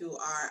friends who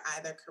are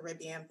either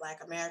Caribbean,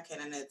 Black American,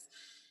 and it's,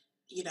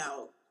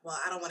 well,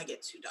 I don't want to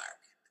get too dark.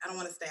 I don't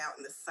want to stay out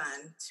in the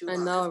sun too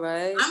long. I know,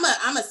 right?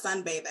 I'm a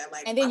sunbather.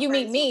 Like, and then you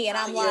meet me, and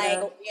I'm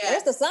like,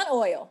 "Where's the sun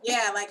oil?"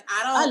 Yeah, like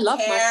I love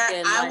care. My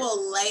skin. I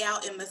will lay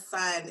out in the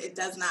sun. It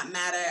does not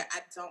matter. I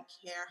don't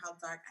care how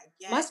dark I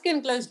get. My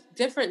skin glows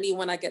differently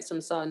when I get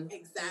some sun.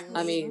 Exactly.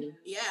 I mean,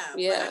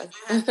 yeah.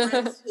 But I have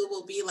friends who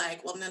will be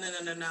like, "Well, no.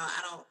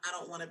 I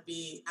don't want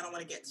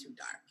to get too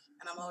dark."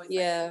 And I'm always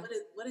like,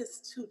 "What is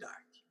too dark?"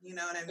 You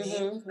know what I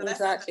mean? So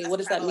exactly. What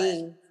does that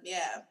mean?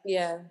 Yeah.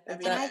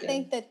 Exactly. And I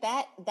think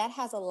that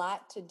has a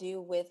lot to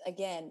do with,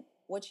 again,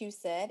 what you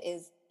said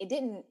is it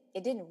didn't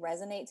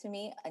resonate to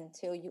me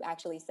until you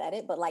actually said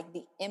it, but like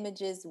the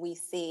images we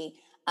see.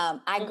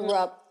 I grew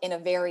up in a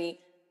very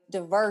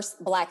diverse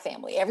Black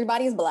family.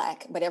 Everybody's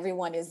Black, but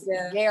everyone is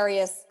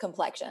various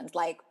complexions.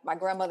 Like my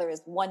grandmother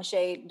is one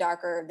shade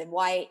darker than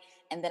white,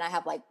 and then I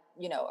have like,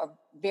 a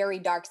very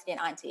dark skinned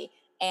auntie.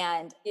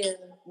 And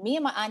me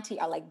and my auntie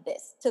are like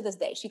this to this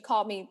day. She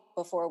called me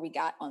before we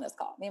got on this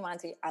call. Me and my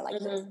auntie are like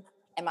this.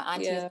 And my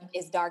auntie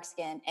is dark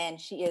skinned, and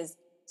she is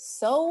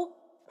so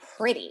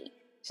pretty.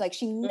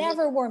 She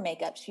never wore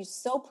makeup. She's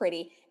so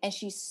pretty, and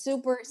she's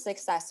super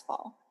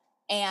successful.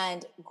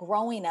 And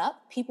growing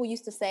up, people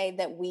used to say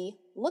that we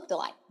looked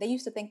alike. They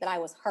used to think that I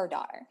was her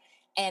daughter.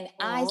 And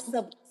I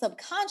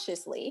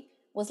subconsciously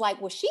was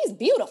like, well, she's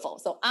beautiful,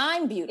 so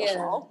I'm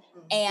beautiful.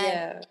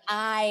 And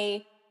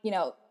I,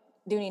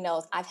 Dooney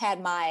knows I've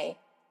had my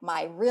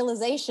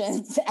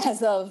realizations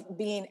as of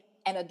being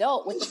an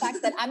adult with the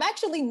fact that I'm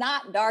actually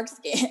not dark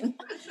skinned.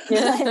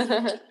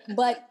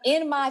 But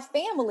in my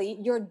family,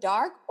 you're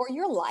dark or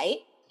you're light.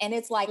 And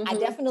it's like, I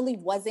definitely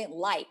wasn't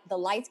light. The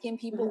light skinned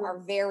people are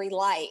very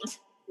light.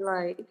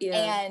 Right.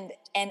 Yeah.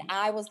 And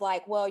I was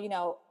like, well,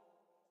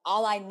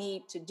 all I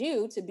need to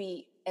do to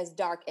be as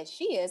dark as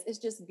she is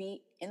just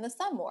be in the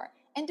sun more.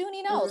 And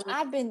Dooney knows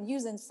I've been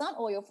using sun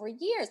oil for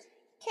years.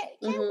 Can't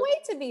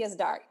wait to be as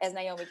dark as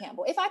Naomi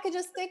Campbell. If I could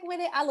just stick with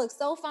it, I look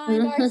so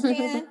fine, dark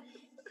skin.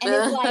 And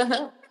it's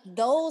like,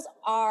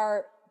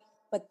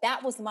 but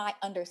that was my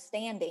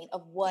understanding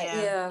of what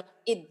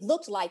it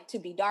looked like to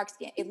be dark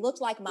skinned. It looked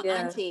like my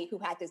auntie who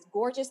had this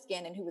gorgeous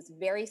skin and who was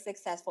very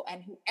successful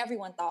and who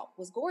everyone thought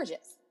was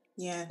gorgeous.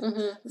 Yeah.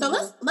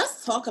 So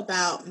let's talk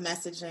about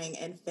messaging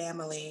and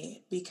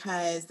family,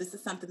 because this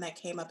is something that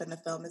came up in the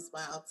film as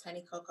well.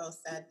 Tenny Coco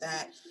said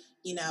that,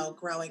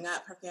 growing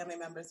up, her family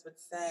members would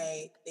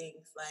say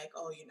things like,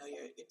 oh,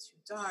 you're too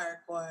dark,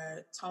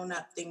 or tone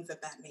up, things of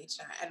that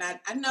nature. And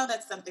I know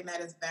that's something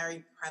that is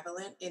very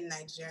prevalent in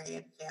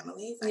Nigerian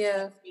families. I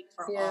can't speak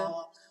for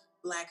all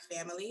Black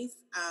families.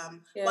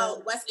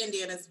 Well, West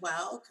Indian as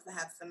well, because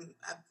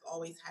I've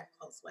always had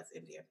close West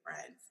Indian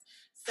friends.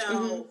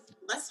 So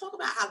let's talk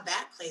about how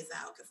that plays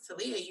out, because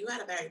Talia, you had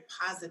a very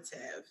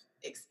positive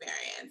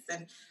experience.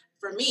 And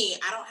for me,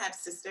 I don't have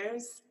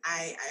sisters.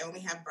 I only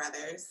have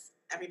brothers.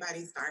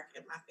 Everybody's dark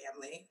in my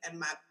family. And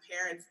my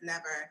parents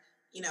never,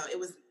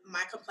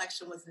 my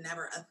complexion was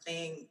never a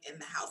thing in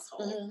the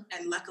household.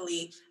 And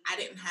luckily, I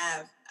didn't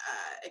have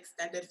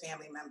extended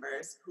family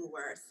members who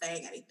were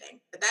saying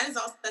anything. But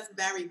that's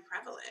very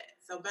prevalent.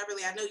 So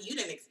Beverly, I know you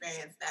didn't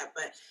experience that,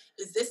 but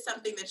is this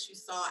something that you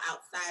saw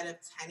outside of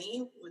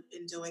Tenny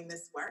in doing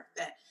this work,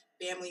 that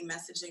family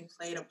messaging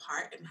played a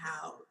part in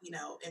how,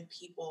 in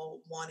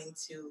people wanting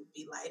to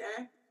be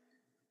lighter?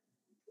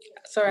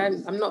 Sorry,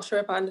 I'm not sure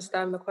if I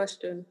understand the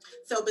question.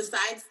 So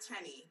besides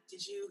Tenny,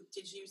 did you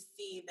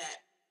see that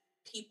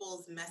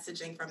people's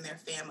messaging from their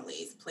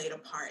families played a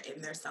part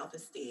in their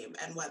self-esteem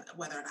and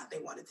whether or not they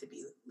wanted to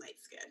be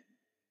light-skinned?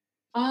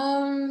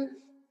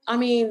 I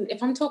mean,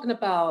 if I'm talking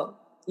about,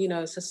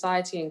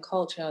 society and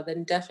culture,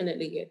 then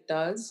definitely it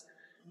does.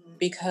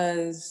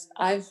 Because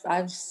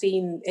I've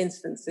seen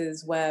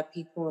instances where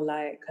people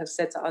have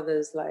said to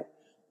others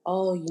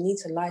oh, you need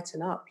to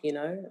lighten up,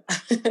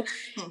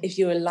 If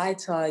you were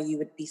lighter, you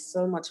would be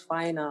so much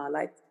finer,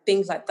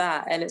 things like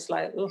that. And it's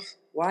like, ugh,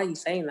 why are you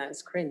saying that?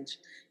 It's cringe,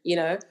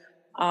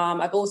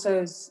 I've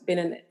also been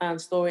in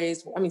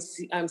stories,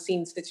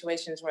 seen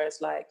situations where it's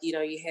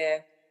you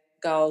hear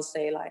girls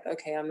say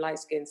okay, I'm light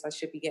skinned, so I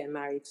should be getting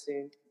married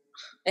soon.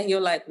 And you're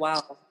like,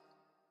 wow,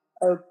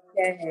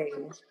 okay.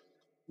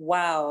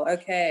 wow,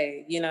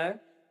 okay, you know.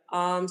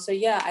 So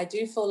yeah, I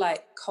do feel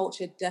like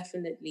culture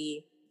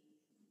definitely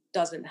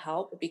doesn't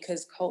help,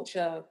 because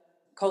culture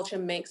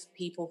makes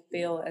people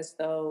feel as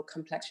though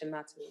complexion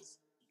matters,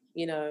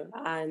 you know.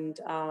 And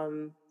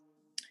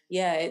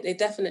yeah, it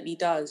definitely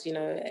does, you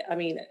know. I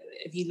mean,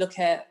 if you look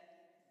at,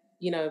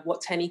 you know,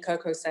 what Tenny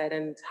Coco said,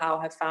 and how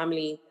her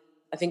family,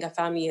 I think her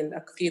family and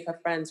a few of her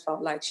friends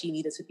felt like she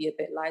needed to be a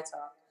bit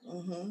lighter.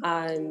 Mm-hmm.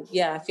 And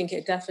yeah, I think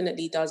it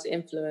definitely does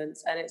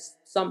influence, and it's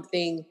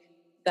something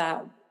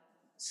that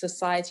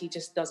society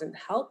just doesn't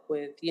help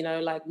with, you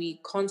know. Like, we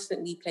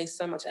constantly place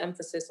so much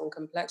emphasis on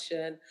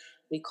complexion.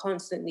 We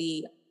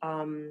constantly,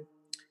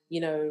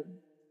 you know,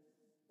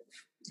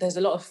 there's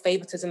a lot of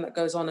favoritism that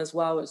goes on as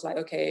well. It's like,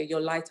 okay,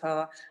 you're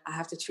lighter, I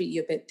have to treat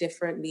you a bit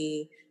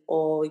differently.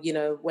 Or, you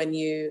know, when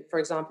you, for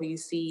example, you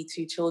see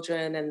two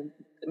children, and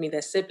I mean,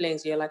 they're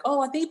siblings, you're like,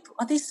 oh,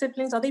 are they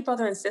siblings? Are they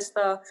brother and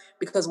sister?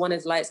 Because one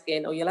is light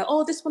skinned. Or you're like,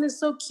 oh, this one is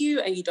so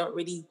cute. And you don't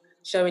really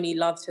show any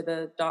love to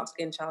the dark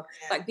skinned child.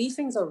 Yeah. Like, these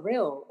things are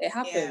real. It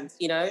happens,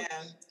 you know?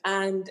 Yeah.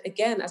 And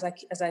again, as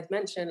I've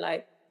mentioned,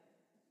 like,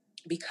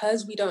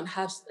 because we don't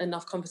have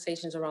enough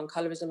conversations around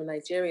colorism in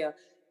Nigeria,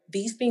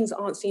 these things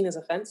aren't seen as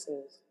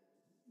offensive.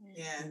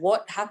 Yeah.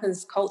 What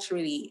happens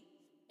culturally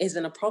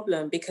isn't a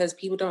problem, because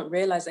people don't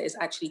realize that it's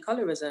actually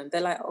colorism.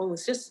 They're like, oh,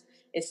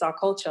 it's our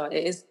culture.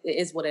 It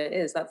is what it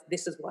is.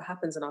 This is what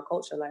happens in our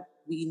culture. Like,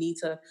 we need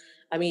to,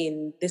 I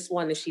mean, this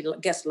one, if she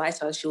gets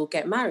lighter, she'll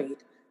get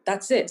married.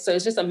 That's it. So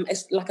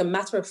it's like a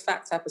matter of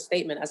fact type of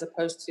statement, as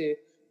opposed to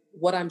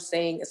what I'm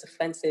saying is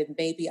offensive.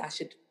 Maybe I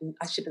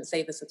shouldn't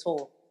say this at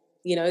all.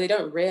 You know, they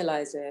don't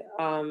realize it.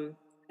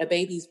 A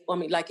baby's, I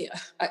mean, like,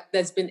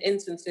 there's been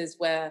instances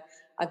where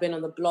I've been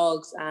on the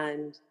blogs,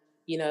 and,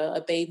 you know,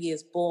 a baby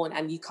is born,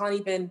 and you can't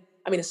even,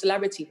 I mean, a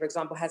celebrity, for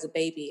example, has a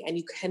baby, and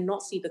you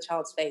cannot see the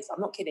child's face.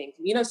 I'm not kidding.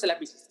 You know,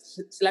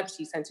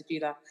 celebrities tend to do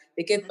that.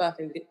 They give birth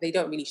and they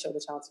don't really show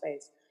the child's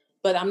face.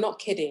 But I'm not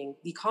kidding.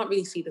 You can't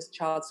really see this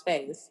child's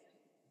face,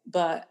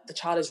 but the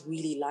child is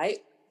really light.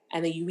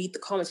 And then you read the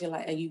comments,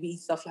 and you read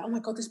stuff like, oh my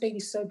God, this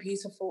baby's so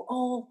beautiful.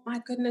 Oh my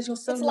goodness, you're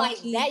so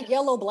lucky. Like, that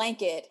yellow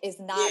blanket is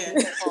not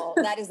beautiful.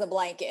 That is a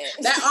blanket.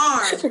 That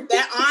arm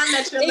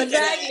that you're looking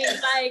at. Exactly.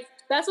 Like,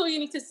 that's all you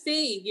need to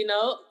see, you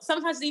know?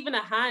 Sometimes even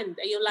a hand.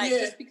 And you're like,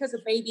 just because a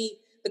baby,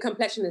 the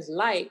complexion is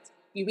light,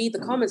 you read the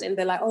comments and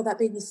they're like, oh, that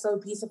baby's so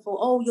beautiful.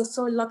 Oh, you're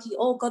so lucky.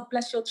 Oh, God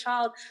bless your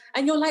child.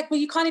 And you're like, well,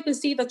 you can't even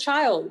see the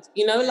child,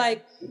 you know?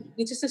 Like,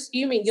 you're just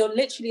assuming, you're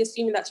literally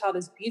assuming that child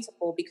is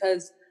beautiful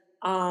because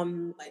I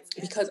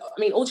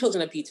mean, all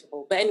children are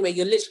beautiful, but anyway,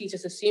 you're literally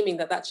just assuming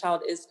that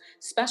child is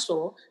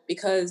special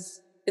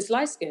because it's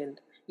light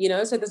skinned, you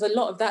know. So there's a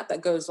lot of that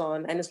goes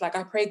on, and it's like,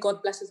 I pray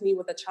God blesses me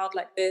with a child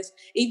like this.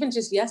 Even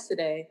just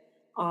yesterday,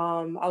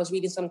 I was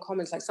reading some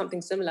comments, like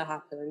something similar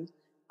happened.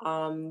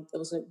 There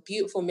was a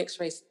beautiful mixed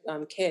race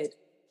kid,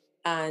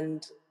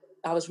 and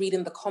I was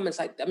reading the comments,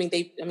 like,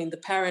 the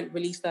parent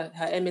released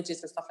her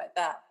images and stuff like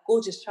that.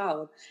 Gorgeous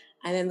child.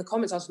 And then the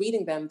comments, I was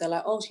reading them, they're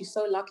like, oh, she's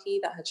so lucky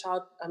that her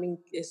child,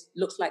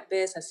 looks like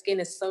this. Her skin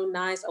is so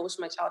nice. I wish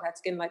my child had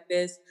skin like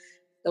this.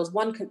 There was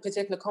one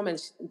particular comment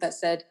that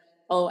said,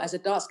 oh, as a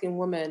dark-skinned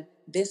woman,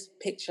 this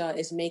picture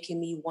is making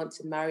me want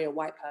to marry a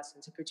white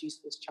person to produce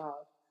this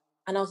child.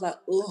 And I was like,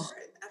 oh.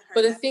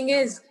 But the thing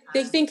is,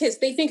 they think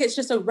it's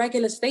just a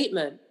regular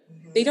statement.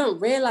 Mm-hmm. They don't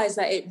realize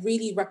that it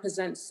really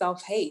represents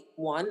self-hate,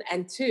 one.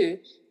 And two,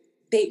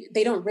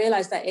 they don't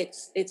realize that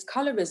it's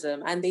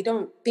colorism, and they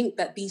don't think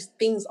that these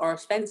things are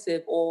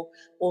offensive or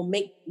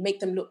make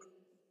them look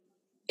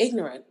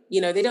ignorant.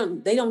 You know, they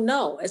don't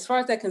know. As far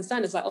as they're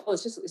concerned, it's like, oh,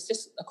 it's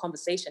just a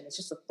conversation, it's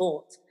just a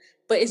thought.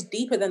 But it's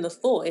deeper than the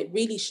thought. It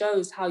really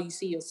shows how you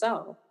see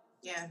yourself.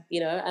 Yeah.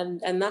 You know,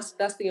 and that's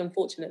the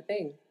unfortunate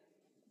thing.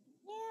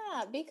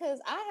 Yeah, because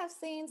I have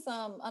seen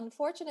some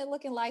unfortunate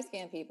looking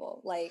light-skinned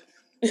people. Like,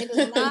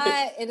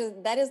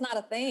 that is not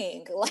a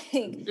thing. Like,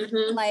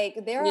 mm-hmm.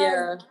 Like there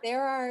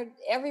are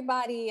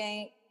everybody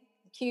ain't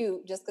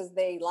cute just because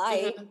they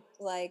light.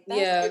 Mm-hmm. Like,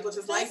 that's, people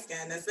just light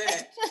skin. That's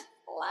it.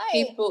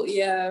 Light. People,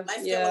 light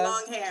skin with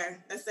long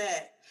hair. That's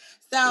it.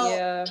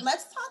 So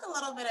let's talk a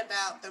little bit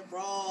about the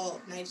role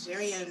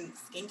Nigerian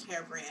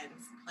skincare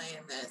brands play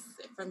in this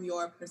from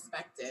your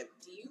perspective.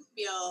 Do you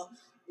feel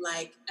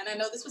like, and I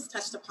know this was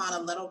touched upon a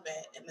little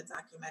bit in the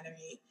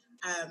documentary,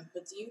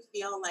 but do you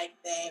feel like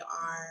they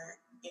are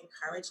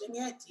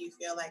encouraging it? Do you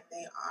feel like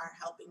they are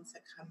helping to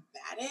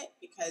combat it?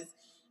 Because,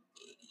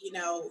 you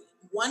know,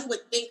 one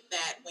would think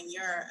that when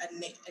you're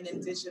an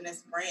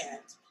indigenous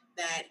brand,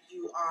 that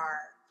you are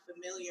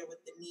familiar with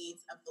the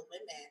needs of the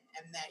women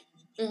and that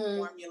you would be mm-hmm.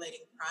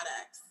 formulating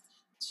products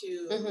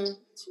to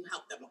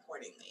help them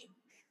accordingly.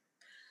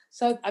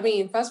 So, I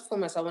mean, first and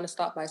foremost, I want to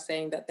start by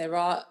saying that there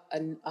are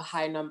a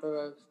high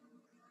number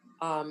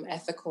of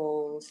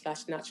ethical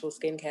 / natural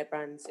skincare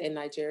brands in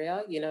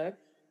Nigeria, you know,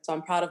 so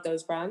I'm proud of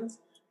those brands.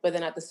 But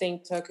then at the same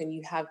token,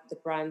 you have the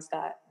brands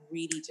that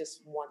really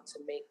just want to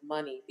make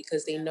money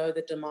because they know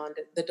the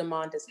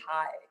demand is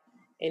high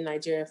in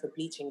Nigeria for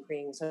bleaching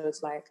cream. So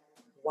it's like,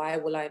 why,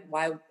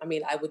 I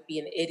mean, I would be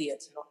an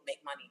idiot to not make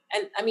money.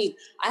 And I mean,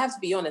 I have to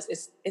be honest,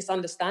 it's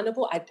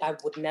understandable. I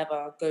would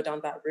never go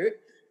down that route.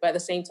 But at the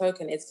same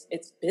token, it's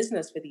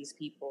business for these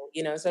people,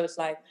 you know? So it's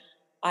like,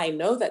 I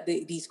know that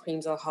these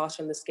creams are harsh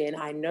on the skin.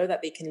 I know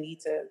that they can lead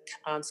to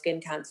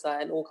skin cancer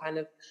and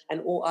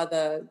all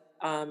other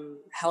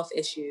health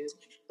issues.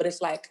 But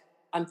it's like,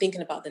 I'm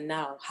thinking about the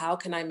now. How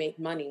can I make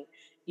money?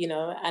 You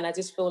know, and I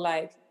just feel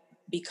like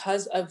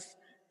because of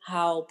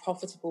how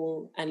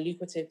profitable and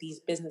lucrative these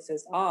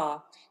businesses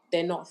are,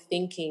 they're not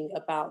thinking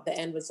about the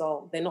end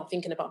result. They're not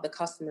thinking about the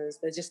customers.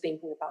 They're just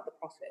thinking about the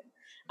profit.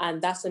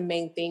 And that's the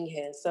main thing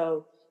here.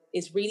 So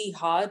it's really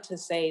hard to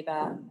say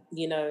that,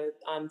 you know,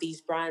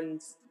 these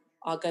brands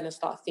are going to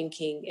start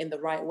thinking in the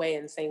right way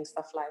and saying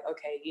stuff like,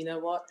 okay, you know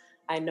what?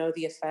 I know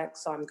the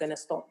effects, so I'm going to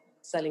stop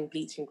selling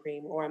bleaching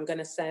cream, or I'm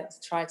going to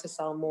try to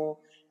sell more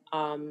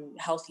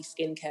healthy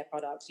skincare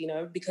products, you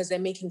know, because they're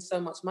making so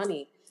much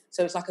money.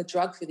 So it's like a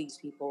drug for these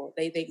people.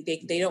 They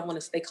don't want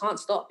to, they can't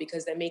stop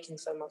because they're making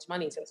so much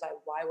money. So it's like,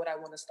 why would I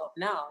want to stop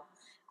now?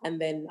 And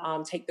then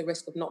take the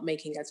risk of not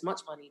making as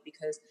much money,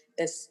 because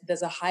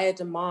there's a higher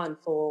demand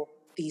for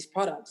these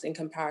products in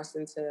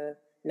comparison to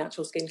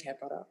natural skincare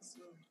products.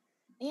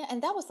 Yeah,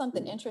 and that was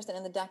something interesting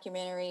in the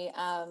documentary,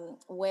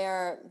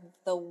 where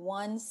the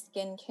one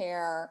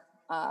skincare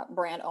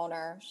brand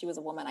owner, she was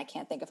a woman, I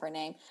can't think of her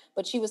name,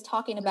 but she was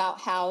talking about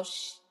how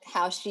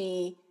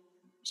she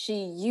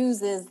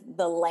uses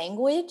the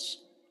language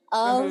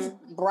of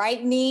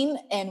brightening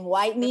and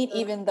whitening,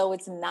 even though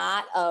it's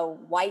not a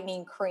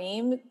whitening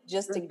cream,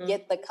 just to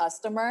get the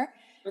customer.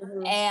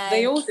 And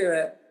they all do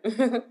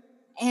it.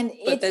 And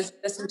but there's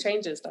some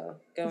changes though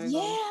going on.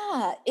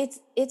 Yeah,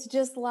 it's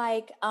just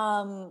like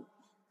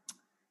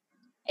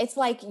it's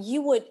like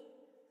you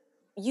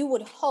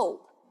would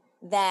hope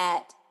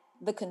that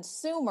the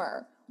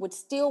consumer would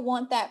still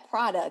want that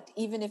product,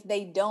 even if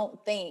they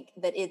don't think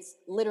that it's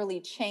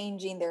literally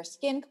changing their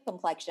skin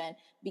complexion,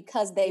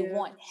 because they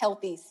want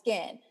healthy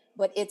skin.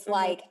 But it's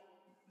like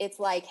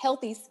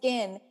healthy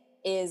skin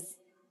is,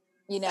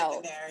 you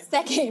know,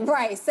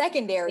 secondary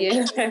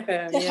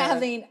to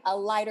having a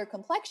lighter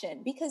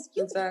complexion, because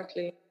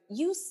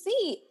you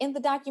see in the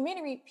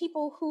documentary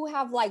people who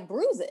have like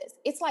bruises.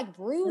 It's like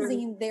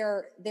bruising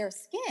their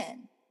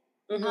skin,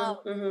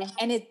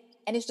 and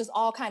it's just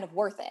all kind of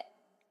worth it,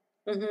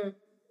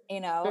 you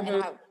know.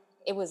 And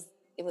it was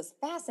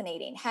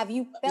fascinating. Have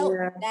you felt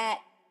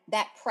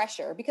that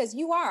pressure, because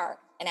you are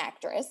an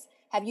actress?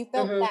 Have you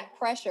felt that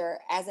pressure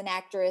as an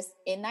actress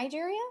in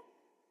Nigeria?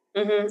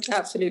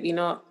 Absolutely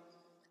not.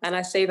 And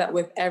I say that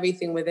with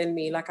everything within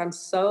me. Like, I'm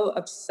so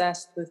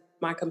obsessed with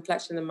my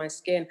complexion and my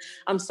skin.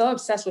 I'm so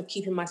obsessed with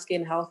keeping my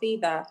skin healthy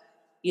that,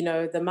 you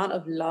know, the amount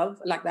of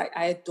love, like that,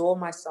 I adore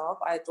myself.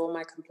 I adore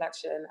my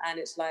complexion. And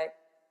it's like,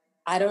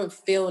 I don't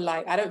feel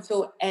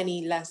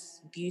any less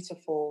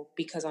beautiful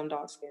because I'm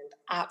dark skinned.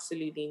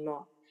 Absolutely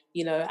not.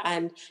 You know,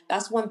 and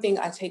that's one thing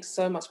I take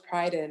so much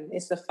pride in.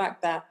 It's the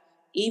fact that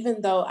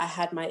even though I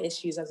had my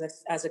issues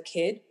as a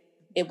kid,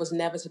 it was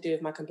never to do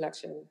with my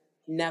complexion.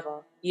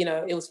 Never. You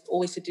know, it was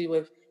always to do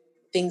with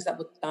things that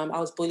I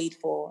was bullied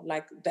for,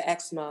 like the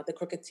eczema, the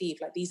crooked teeth.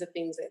 Like, these are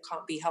things that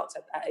can't be helped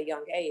at a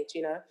young age,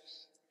 you know.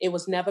 It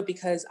was never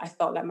because I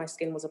felt like my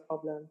skin was a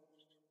problem.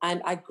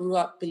 And I grew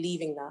up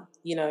believing that,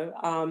 you know.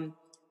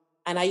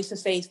 And I used to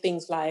say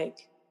things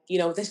like, you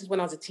know, this is when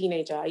I was a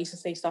teenager. I used to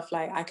say stuff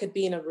like, I could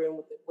be in a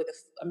room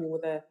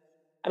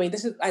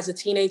this is as a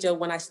teenager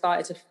when I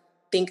started to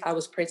think I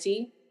was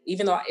pretty,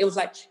 even though it was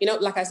like, you know,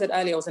 like I said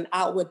earlier, it was an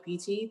outward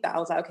beauty that I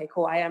was like, okay,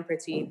 cool, I am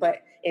pretty.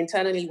 But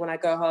internally, when I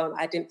go home,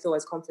 I didn't feel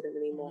as confident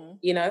anymore,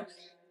 you know?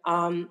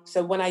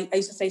 So when I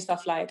used to say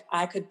stuff like,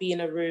 I could be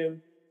in a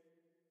room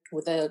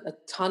with a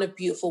ton of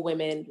beautiful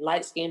women,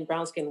 light skin,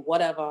 brown skin,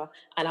 whatever,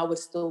 and I would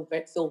still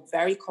feel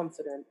very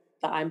confident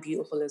that I'm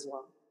beautiful as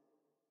well.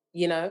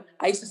 You know,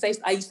 I used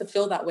to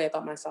feel that way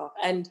about myself,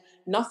 and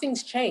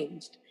nothing's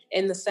changed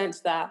in the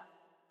sense that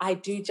I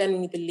do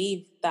genuinely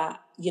believe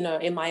that, you know,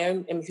 in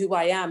who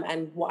I am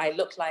and what I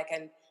look like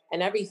and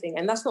everything.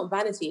 And that's not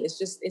vanity. It's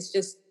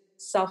just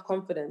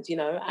self-confidence, you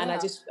know. And I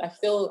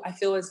feel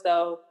as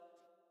though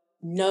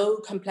no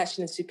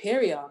complexion is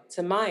superior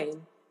to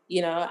mine,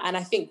 you know. And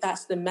I think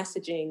that's the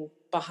messaging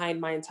behind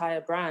my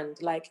entire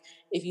brand. Like,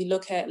 if you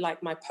look at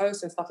like my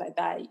posts and stuff like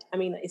that, I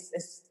mean,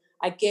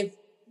 I give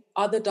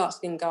other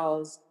dark-skinned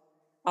girls,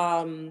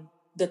 I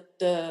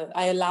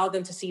allow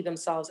them to see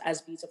themselves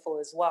as beautiful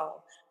as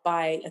well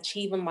by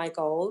achieving my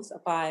goals,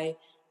 by,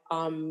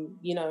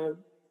 you know,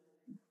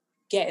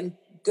 being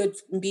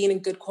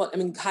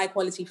in high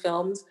quality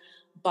films,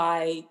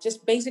 by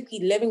just basically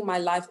living my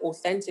life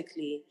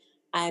authentically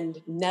and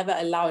never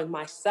allowing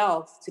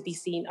myself to be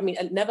seen. I mean,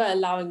 never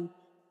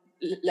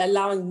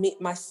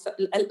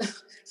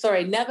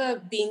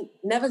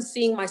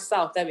seeing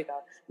myself, there we go,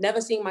 never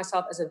seeing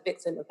myself as a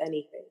victim of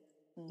anything.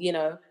 You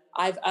know,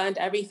 I've earned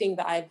everything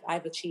that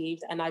I've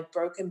achieved, and I've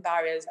broken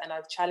barriers, and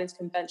I've challenged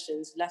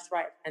conventions left,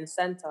 right, and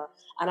center.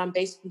 And I'm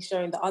basically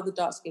showing the other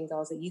dark-skinned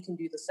girls that you can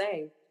do the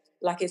same.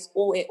 Like it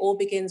all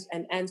begins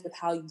and ends with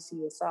how you see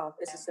yourself.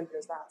 It's as simple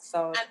as that.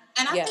 So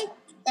and I think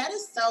that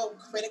is so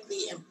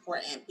critically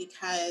important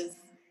because,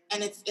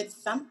 and it's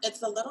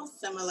a little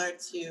similar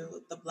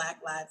to the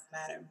Black Lives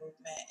Matter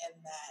movement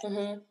in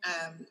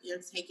that you're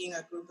taking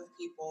a group of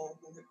people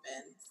who have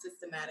been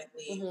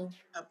systematically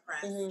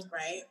oppressed,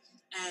 right?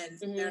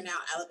 And they're now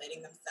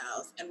elevating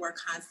themselves, and we're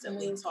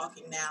constantly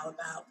talking now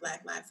about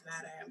Black Lives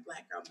Matter and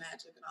Black Girl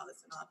Magic and all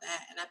this and all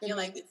that. And I feel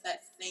like it's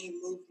that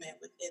same movement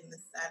within the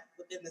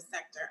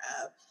sector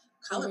of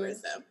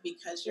colorism,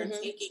 because you're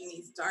taking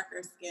these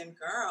darker skinned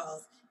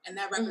girls, and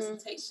that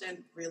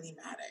representation really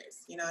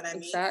matters. You know what I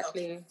mean?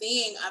 Exactly. So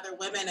seeing other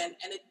women, and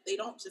they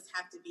don't just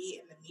have to be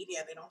in the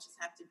media, they don't just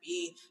have to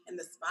be in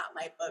the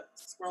spotlight, but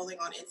scrolling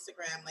on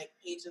Instagram, like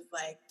pages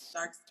like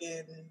Dark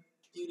Skin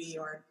Beauty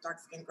or Dark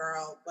Skin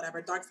Girl,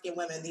 whatever, Dark Skin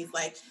Women, these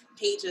like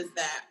pages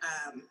that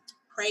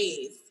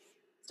praise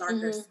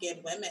darker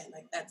skinned women.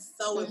 Like that's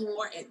so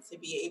important to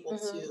be able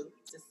to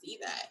see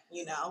that,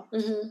 you know?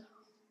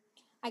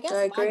 I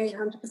agree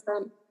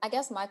 100%. I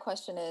guess my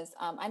question is,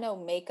 I know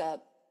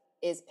makeup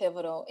is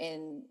pivotal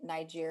in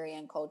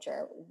Nigerian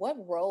culture. What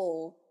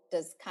role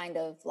does kind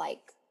of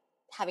like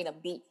having a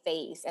beat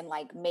face and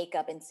like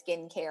makeup and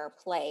skincare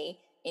play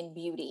in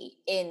beauty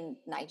in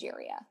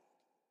Nigeria?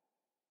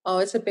 Oh,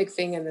 it's a big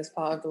thing in this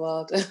part of the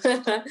world.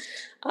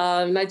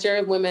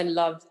 Nigerian women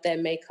love their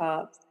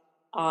makeup.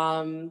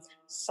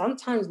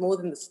 Sometimes more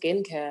than the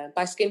skincare.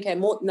 By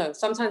skincare,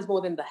 sometimes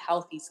more than the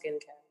healthy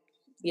skincare.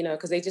 You know,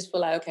 because they just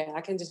feel like, okay,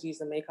 I can just use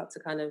the makeup to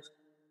kind of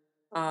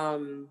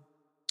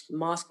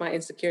mask my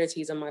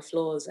insecurities and my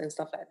flaws and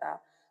stuff like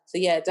that. So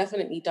yeah, it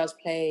definitely does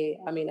play,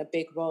 I mean, a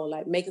big role.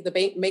 Like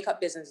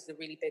makeup business is a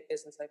really big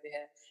business over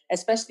here,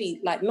 especially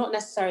like not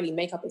necessarily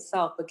makeup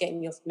itself, but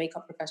getting your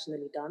makeup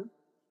professionally done.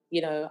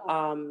 You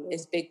know,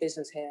 is big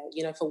business here.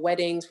 You know, for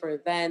weddings, for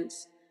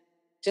events,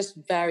 just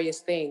various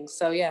things.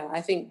 So yeah, I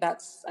think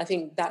that's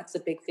a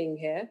big thing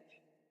here.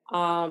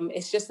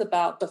 It's just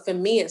about, but for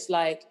me, it's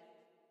like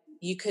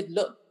you could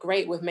look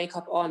great with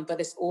makeup on, but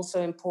it's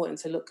also important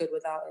to look good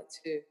without it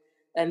too.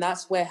 And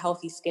that's where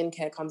healthy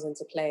skincare comes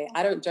into play.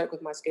 I don't joke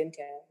with my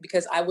skincare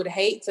because I would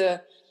hate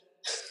to,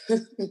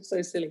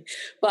 so silly,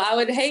 but I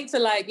would hate to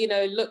like, you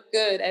know, look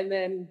good and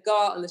then go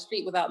out on the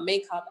street without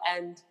makeup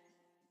and,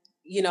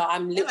 you know,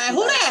 I'm literally like,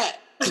 who that?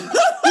 Who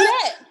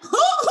that?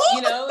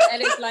 You know,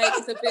 and it's like,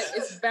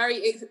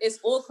 it's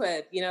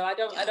awkward. You know, I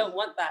don't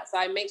want that. So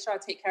I make sure I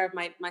take care of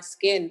my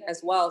skin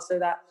as well so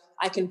that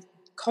I can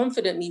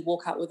confidently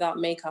walk out without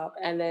makeup,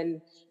 and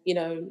then, you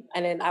know,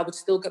 and then I would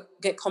still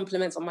get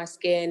compliments on my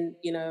skin,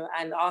 you know,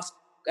 and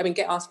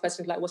get asked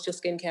questions like, what's your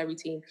skincare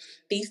routine?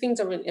 These things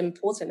are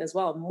important as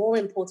well, more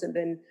important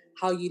than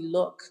how you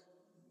look,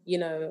 you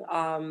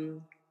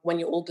know, when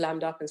you're all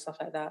glammed up and stuff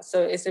like that.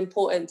 So it's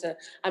important to,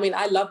 I mean,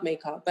 I love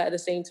makeup, but at the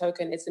same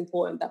token, it's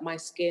important that my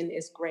skin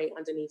is great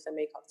underneath the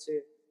makeup too.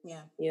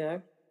 Yeah. You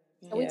know?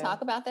 Can we talk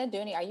about that,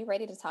 Dooney? Are you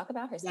ready to talk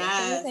about her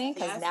skincare routine?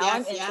 Because now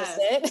I'm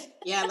interested.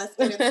 Yeah, let's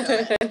get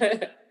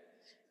into it.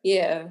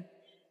 Yeah.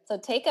 So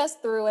take us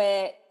through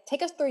it.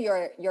 Take us through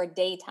your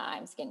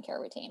daytime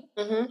skincare routine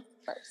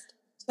first.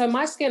 So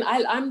my skin,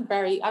 I'm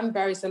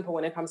very simple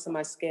when it comes to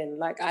my skin.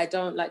 Like I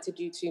don't like to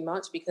do too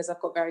much because I've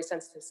got very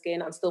sensitive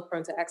skin. I'm still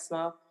prone to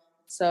eczema.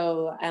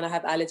 So, and I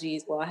have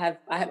allergies. Well,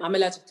 I'm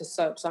allergic to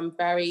soap. So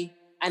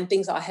and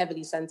things that are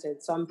heavily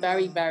scented. So I'm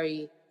very,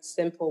 very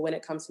simple when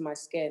it comes to my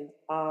skin.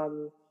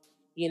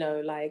 You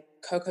know, like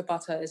cocoa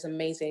butter is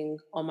amazing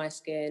on my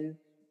skin.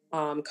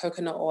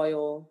 Coconut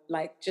oil,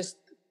 like just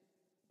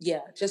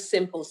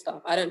simple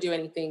stuff. I don't do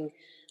anything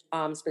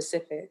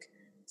specific.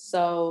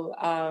 So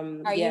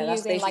are you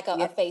using like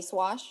a face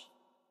wash?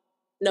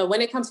 No,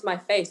 when it comes to my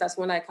face, that's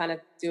when I kind of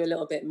do a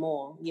little bit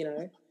more, you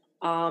know.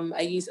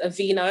 I use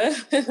Aveeno,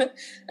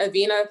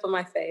 Aveeno for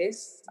my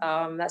face.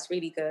 That's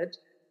really good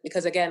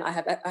because again, I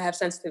have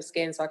sensitive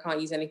skin, so I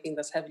can't use anything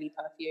that's heavily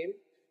perfumed.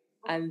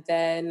 And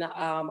then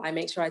I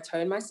make sure I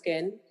tone my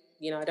skin.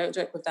 You know, I don't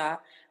joke with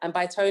that. And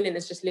by toning,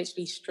 it's just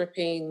literally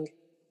stripping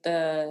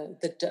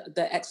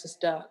the excess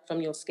dirt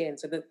from your skin.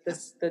 So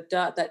the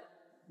dirt that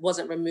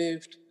wasn't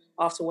removed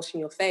after washing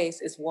your face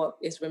is what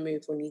is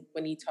removed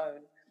when you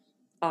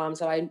tone.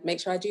 So I make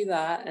sure I do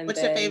that. And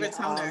what's your favorite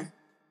toner?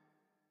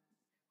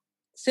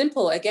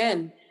 Simple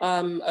again.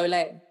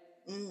 Olay.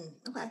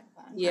 Okay.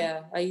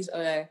 Yeah, I use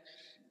Olay.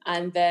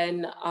 And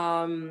then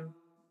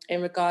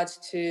in regards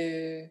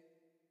to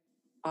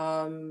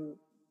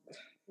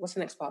what's the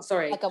next part?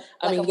 Sorry. Like a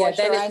moisturizer?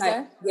 Then it's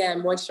like,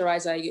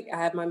 moisturizer. I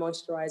have my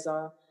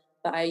moisturizer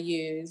that I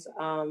use.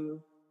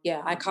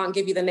 I can't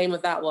give you the name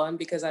of that one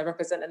because I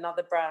represent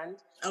another brand.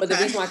 Okay. But the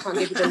reason why I can't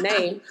give you the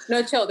name,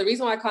 the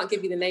reason why I can't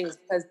give you the name is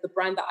because the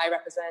brand that I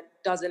represent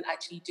doesn't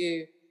actually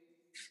do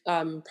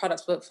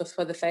products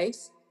for the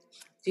face.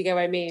 Do you get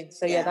what I mean?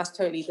 So yeah, that's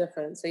totally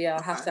different. So yeah,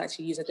 I have to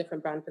actually use a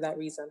different brand for that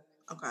reason.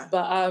 Okay.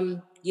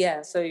 But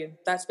yeah, so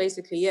that's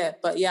basically it.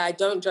 But yeah, I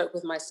don't joke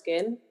with my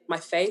skin, my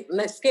face,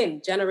 no,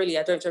 skin. Generally,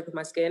 I don't joke with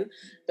my skin.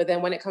 But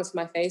then when it comes to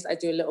my face, I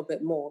do a little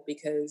bit more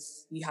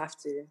because you have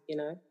to, you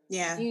know.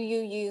 Yeah. Do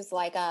you use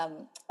like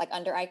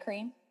under eye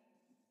cream?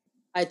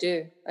 I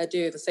do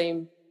the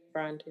same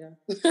brand. Yeah.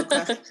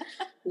 Okay.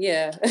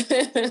 Yeah.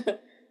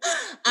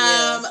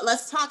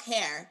 Let's talk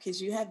hair,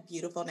 because you have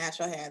beautiful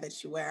natural hair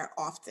that you wear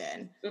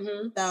often.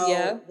 Mm-hmm. So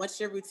Yeah. what's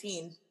your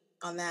routine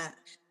on that?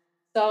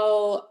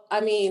 So, I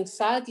mean,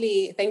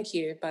 sadly, thank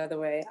you, by the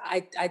way.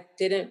 I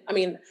didn't, I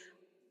mean,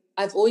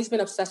 I've always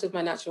been obsessed with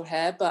my natural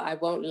hair, but I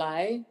won't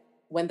lie.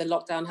 When the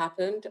lockdown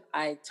happened,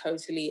 I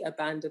totally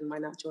abandoned my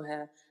natural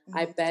hair. Mm-hmm.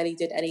 I barely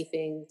did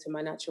anything to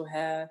my natural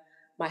hair.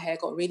 My hair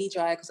got really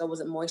dry because I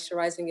wasn't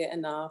moisturizing it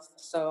enough.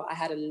 So I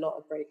had a lot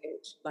of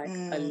breakage, like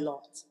a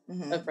lot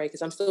of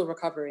breakage. I'm still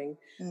recovering.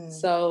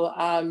 So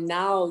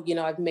now, you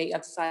know, I've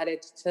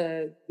decided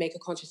to make a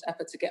conscious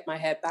effort to get my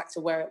hair back to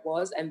where it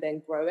was and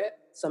then grow it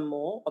some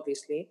more,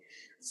 obviously.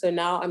 So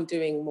now I'm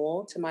doing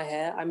more to my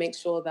hair. I make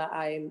sure that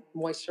I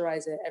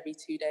moisturize it every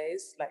 2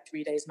 days, like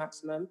 3 days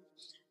maximum.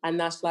 And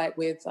that's like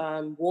with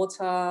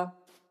water,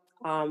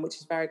 which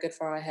is very good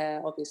for our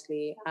hair,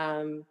 obviously.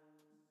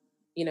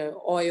 You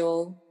know,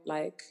 oil,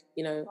 like,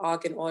 you know,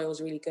 argan oil is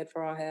really good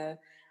for our hair,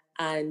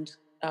 and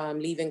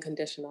leave-in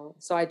conditioner.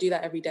 So I do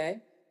that every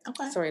day.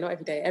 Okay. Sorry, not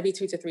every day, every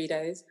 2 to 3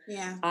 days.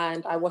 Yeah.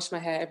 And I wash my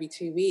hair every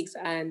 2 weeks,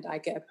 and I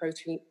get a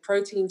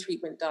protein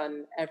treatment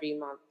done every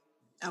month.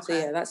 Okay. So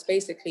yeah, that's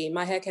basically,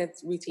 my hair care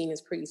routine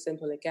is pretty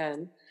simple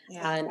again.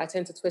 Yeah. And I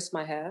tend to twist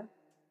my hair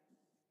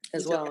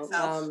as well.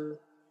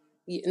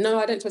 No,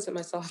 I don't twist it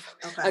myself.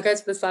 Okay. I go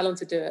to the salon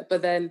to do it,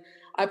 but then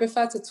I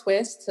prefer to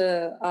twist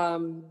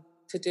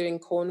to doing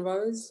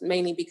cornrows,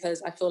 mainly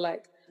because I feel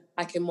like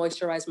I can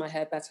moisturize my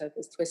hair better if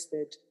it's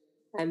twisted,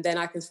 and then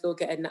I can still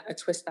get a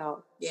twist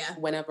out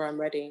whenever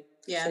I'm ready.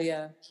 Yeah. So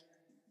yeah.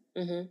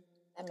 Mm-hmm.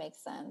 That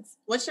makes sense.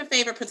 What's your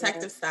favorite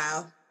protective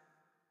style?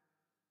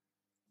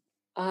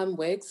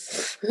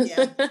 Wigs.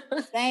 Yeah.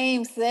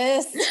 Same,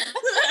 sis.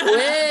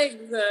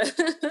 Wigs.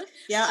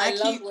 Yeah, I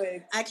love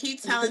wigs. I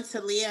keep telling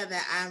Talia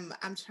that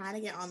I'm trying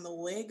to get on the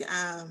wig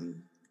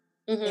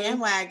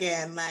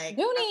bandwagon. Like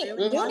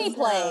Dooney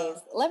plays.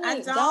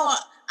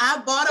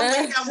 I bought a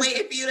wig. I'm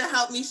waiting for you to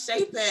help me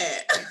shape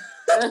it.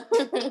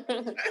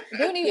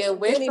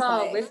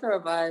 Wigs are a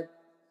vibe,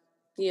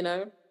 you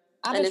know.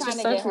 I've been trying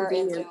to get her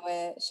into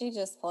it. She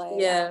just plays.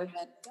 Yeah.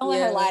 Don't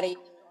let her lie to you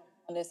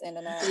on this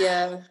internet.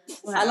 Yeah.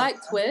 Wow. I like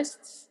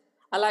twists,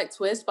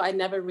 but I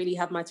never really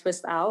have my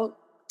twist out.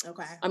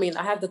 Okay. I mean,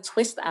 I have the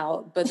twist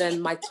out, but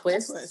then my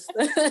twists,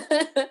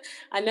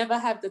 I never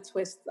have the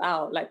twists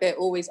out. Like, they're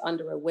always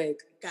under a wig.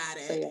 Got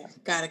it. So, yeah.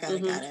 Got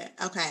it.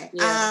 Okay.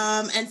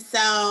 Yeah. And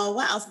so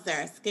what else is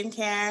there?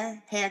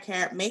 Skincare, hair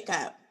care,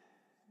 makeup.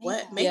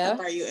 What makeup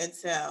are you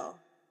into?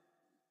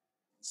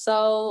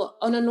 So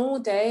on a normal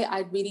day, I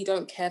really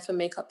don't care for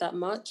makeup that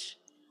much.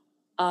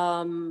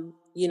 You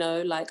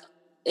know, like,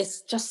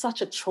 it's just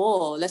such a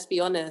chore, let's be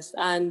honest.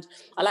 And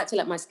I like to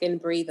let my skin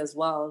breathe as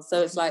well.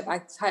 So it's like,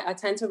 I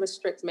tend to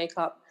restrict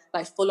makeup,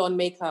 like full on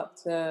makeup,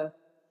 to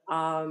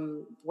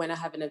when I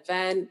have an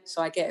event.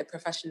 So I get it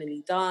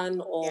professionally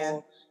done,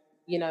 or,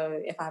 you know,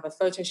 if I have a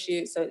photo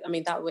shoot. So, I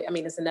mean, that way, I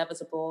mean, it's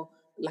inevitable,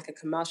 like a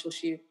commercial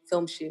shoot,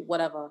 film shoot,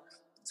 whatever.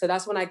 So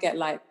that's when I get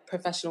like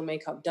professional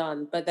makeup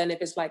done. But then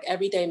if it's like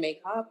everyday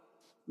makeup,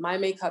 my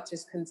makeup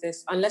just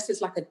consists, unless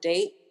it's like a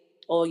date,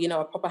 or, you know,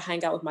 a proper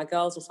hangout with my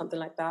girls or something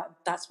like that,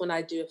 that's when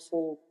I do a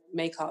full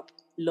makeup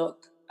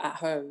look at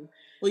home.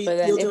 Well,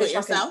 you'll do it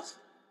yourself?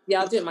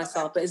 I'll do it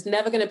myself, but it's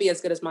never going to be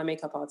as good as my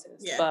makeup artist.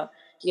 Yeah. But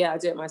yeah, I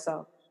do it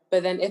myself.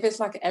 But then if it's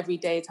like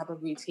everyday type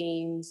of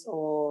routines,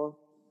 or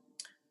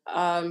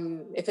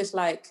if it's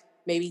like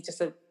maybe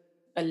just a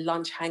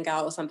lunch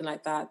hangout or something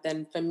like that,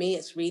 then for me,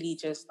 it's really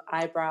just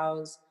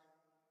eyebrows,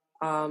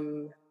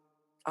 eyeliner,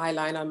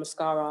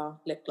 mascara,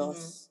 lip gloss.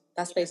 Mm-hmm.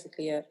 That's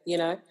basically it, you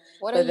know?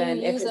 What are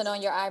you using on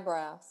your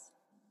eyebrows?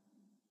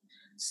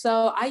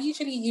 So I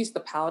usually use the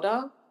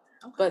powder,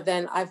 but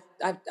then I've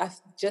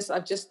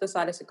just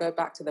decided to go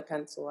back to the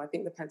pencil. I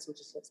think the pencil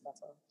just looks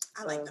better.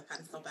 I like the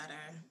pencil better.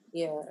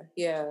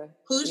 Yeah.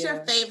 Who's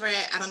your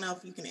favorite? I don't know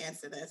if you can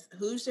answer this.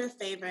 Who's your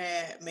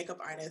favorite makeup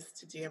artist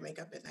to do your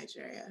makeup in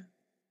Nigeria?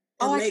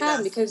 I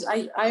can, because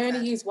I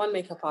only use one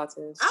makeup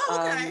artist. Oh,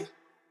 okay.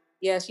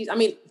 Yeah, do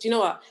you know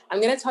what?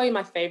 I'm going to tell you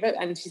my favorite,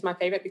 and she's my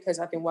favorite because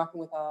I've been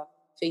working with her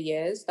for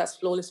years. That's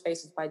Flawless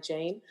Faces by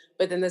Jane.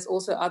 But then there's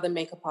also other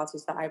makeup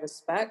artists that I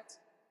respect,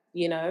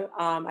 you know.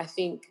 I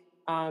think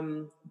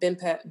Bimpe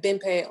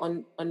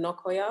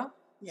Onokoya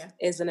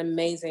is an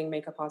amazing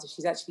makeup artist.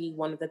 She's actually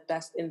one of the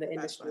best in the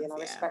industry, and I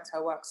respect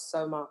her work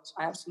so much.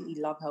 I absolutely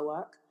love her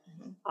work.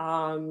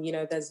 Mm-hmm. You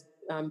know, there's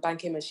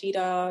Banke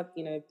Mashida,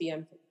 you know,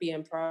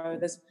 BM Pro.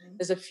 There's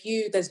a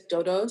few. There's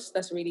Dodos,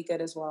 that's really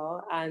good as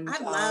well. And I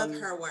love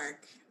her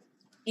work.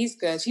 She's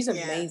good. She's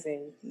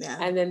amazing. Yeah.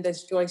 And then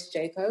there's Joyce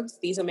Jacobs.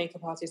 These are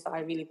makeup artists that I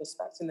really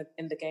respect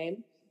in the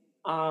game.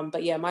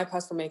 But yeah, my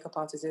personal makeup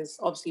artist is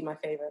obviously my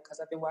favorite because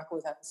I've been working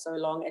with her for so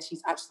long, and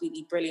she's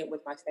absolutely brilliant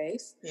with my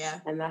face. Yeah.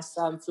 And that's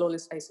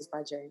Flawless Faces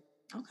by Jane.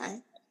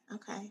 Okay.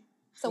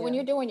 So when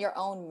you're doing your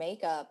own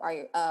makeup,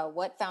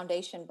 what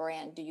foundation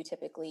brand do you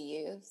typically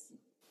use?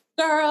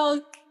 Girl,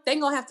 they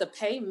gonna have to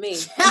pay me.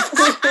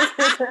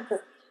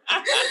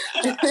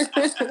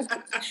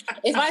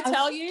 If I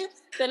tell you,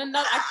 then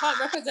I can't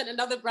represent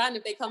another brand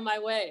if they come my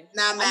way.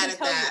 Not mad at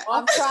that.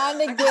 I'm trying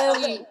to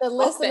give the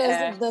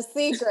listeners the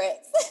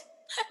secrets.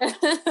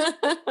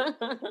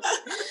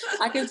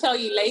 I can tell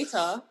you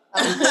later.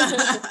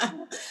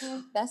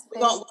 That's fair.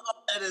 We'll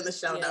put it in the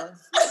show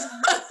notes.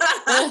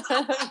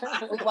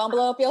 We won't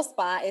blow up your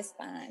spot. It's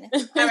fine.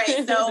 All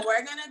right, so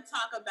we're gonna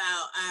talk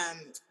about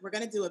we're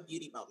gonna do a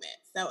beauty moment.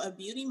 So a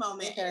beauty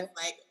moment is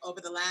like over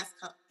the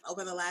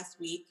last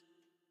week,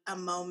 a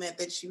moment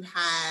that you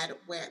had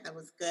where that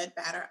was good,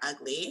 bad, or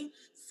ugly.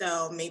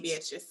 So maybe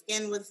it's your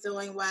skin was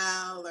doing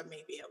well, or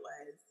maybe it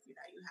was, you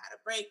had a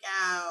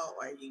breakout,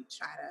 or you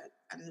tried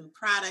a new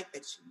product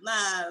that you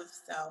love.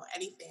 So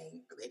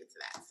anything related to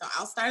that. So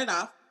I'll start it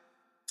off.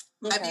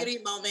 My beauty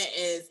moment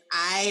is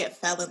I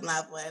fell in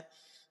love with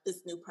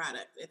this new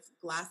product. It's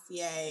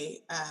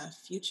Glossier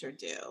Future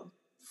Dew.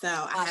 So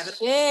I have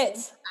it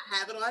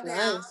on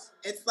now.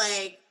 It's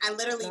like I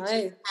literally just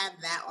have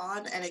that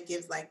on, and it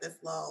gives like this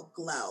little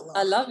glow.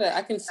 I love it.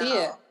 I can see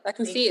it. I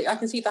can see it. I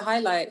can see the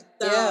highlight.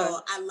 So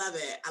I love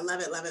it. I love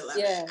it.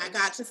 I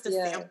got just a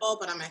sample,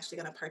 but I'm actually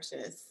gonna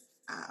purchase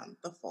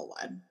the full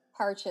one.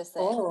 Purchase it.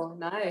 Oh,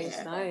 nice.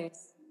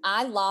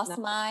 I lost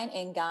mine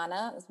in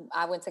Ghana.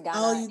 I went to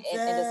Ghana in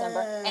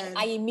December, and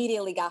I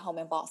immediately got home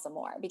and bought some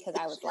more because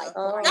I was like, that's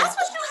what you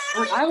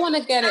had. I want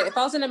to get it. If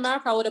I was in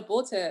America, I would have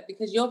bought it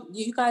because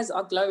you guys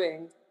are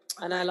glowing,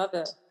 and I love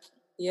it.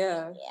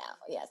 Yeah.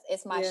 Yes,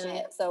 it's my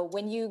shit. So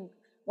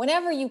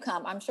whenever you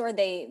come, I'm sure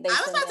they I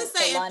was about to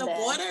say, if London. the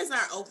borders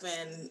are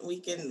open,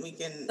 we can.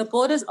 The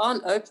borders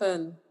aren't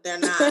open. They're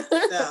not.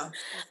 So.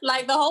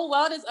 Like the whole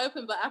world is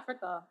open, but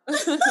Africa.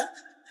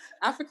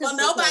 Well,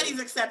 nobody's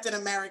accepting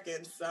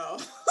Americans, so.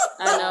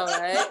 I know,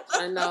 right?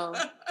 I know.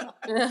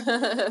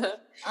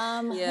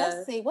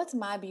 Let's see. What's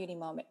my beauty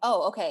moment?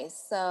 Oh, okay.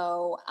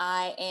 So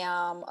I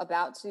am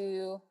about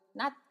to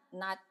not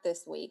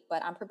this week,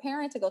 but I'm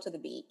preparing to go to the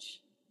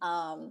beach.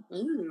 Nice.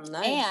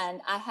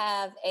 And I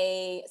have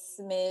a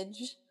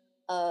smidge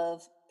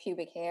of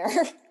pubic hair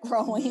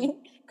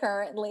growing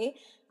currently.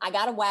 I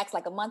got a wax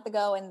like a month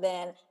ago, and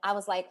then I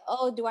was like,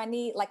 oh, do I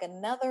need like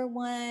another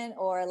one,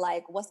 or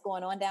like what's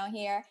going on down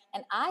here?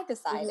 And I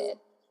decided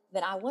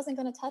that I wasn't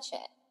going to touch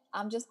it.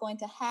 I'm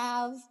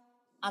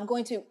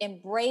going to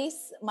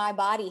embrace my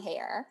body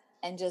hair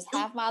and just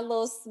have my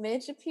little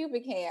smidge of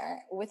pubic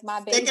hair with my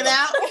baby. Stick it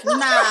out?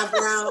 Nah,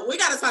 bro. We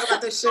got to talk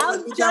about this shit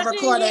when we done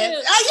recording.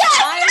 Oh, yeah.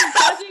 I'm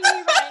judging you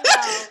right now.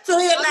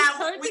 Talia,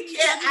 now, we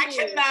can't, I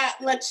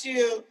cannot let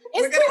you.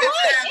 It's too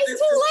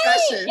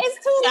late.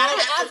 It's too late.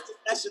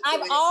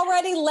 I've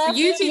already left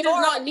YouTube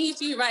does not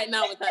need you right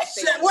now with that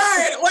thing.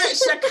 Word.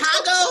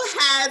 Chicago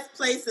has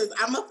places.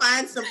 I'm going to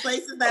find some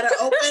places that are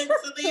open,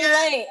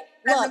 Talia.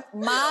 Look,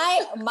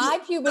 my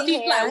pubic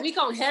hair. We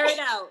gonna hair it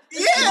out.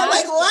 Yeah,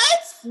 like what?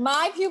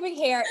 My pubic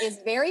hair is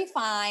very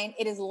fine.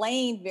 It is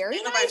laying very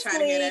nicely. Nobody trying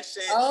to hear that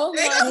shit. Oh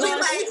my God.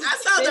 I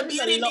saw the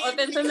beauty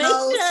needs me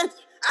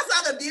host. I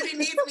saw the beauty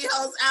needs me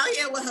host out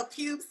here with her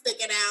pubes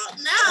sticking out.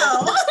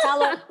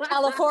 No.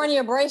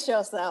 California, brace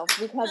yourself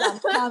because I'm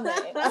coming.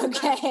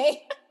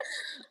 Okay.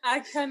 I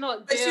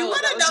cannot. But you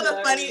want to know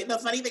the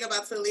funny thing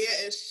about Talia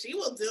is she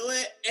will do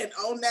it and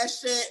own that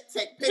shit,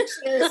 take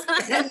pictures,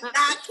 and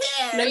not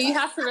care. No, you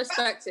have to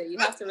respect it. You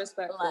have to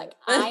respect it.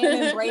 I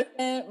am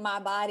embracing my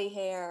body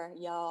hair,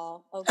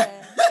 y'all.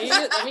 Okay.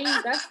 I mean,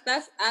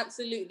 that's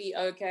absolutely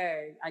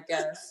okay, I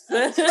guess.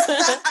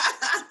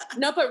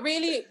 No, but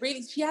really,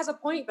 she has a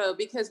point though,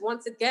 because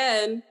once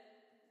again,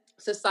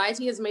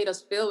 society has made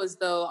us feel as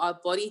though our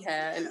body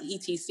hair and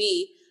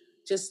etc.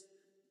 just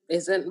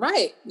isn't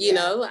right, you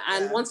know?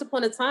 And once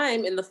upon a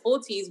time in the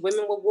 40s,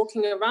 women were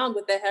walking around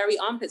with their hairy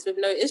armpits with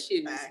no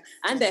issues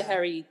and their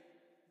hairy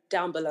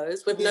down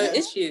belows with no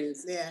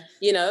issues,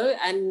 you know?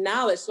 And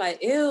now it's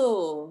like,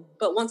 ew.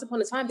 But once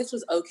upon a time, this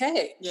was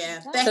okay.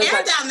 Yeah. The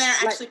hair down there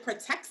actually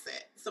protects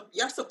it. So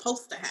you're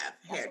supposed to have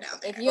hair down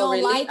there. If you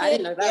don't like I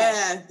didn't know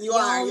that. Yeah, you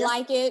are. Don't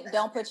like it,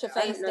 don't put your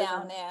face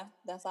down there.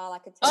 That's all I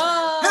could tell you.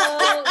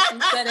 Oh,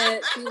 you said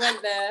it. She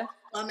went there.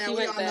 Oh, man, she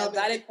went there.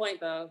 Valid point,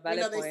 though.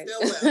 Valid point. They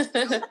still will.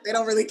 They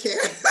don't really care.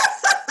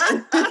 All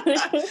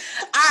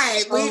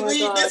right,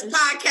 this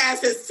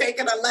podcast has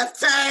taken a left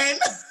turn.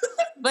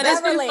 But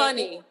it's been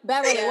funny.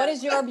 Beverly, what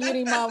is your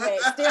beauty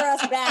moment? Steer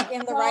us back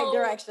in the right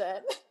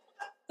direction.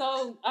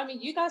 So, I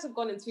mean, you guys have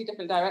gone in two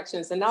different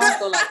directions, and now I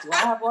feel like, do I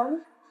have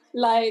one?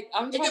 Like,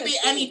 I'm trying It could be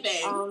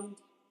anything.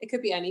 It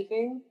could be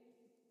anything.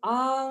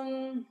 Let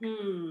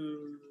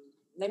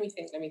me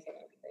think.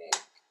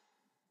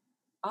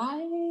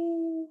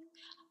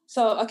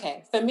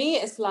 Okay, for me,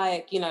 it's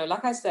like, you know,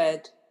 like I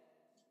said,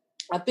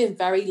 I've been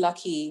very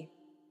lucky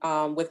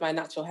with my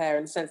natural hair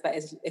in the sense that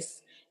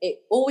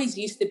it always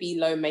used to be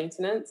low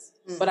maintenance,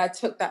 but I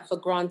took that for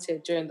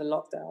granted during the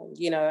lockdown,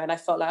 you know, and I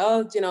felt like,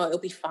 oh, you know, it'll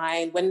be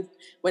fine. When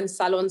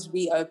salons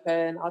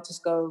reopen, I'll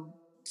just go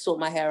sort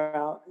my hair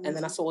out. And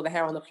then I saw all the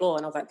hair on the floor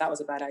and I was like, that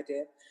was a bad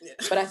idea. Yeah.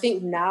 But I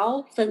think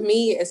now, for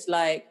me, it's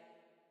like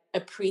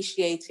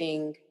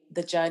appreciating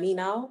the journey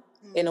now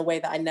in a way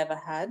that I never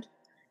had,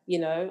 you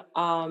know.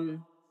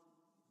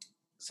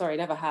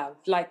 Never have.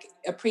 Like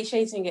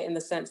appreciating it in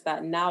the sense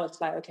that now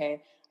it's like,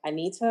 okay, I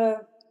need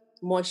to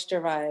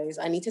moisturize.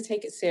 I need to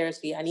take it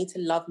seriously. I need to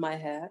love my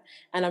hair.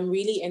 And I'm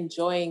really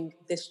enjoying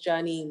this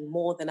journey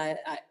more than I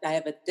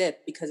ever did,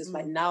 because it's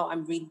like now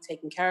I'm really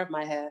taking care of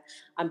my hair.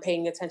 I'm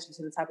paying attention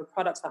to the type of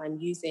products that I'm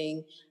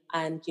using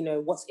and, you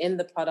know, what's in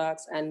the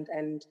products and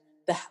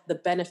the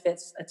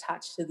benefits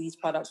attached to these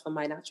products for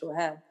my natural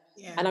hair.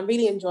 Yeah. And I'm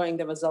really enjoying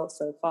the results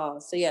so far.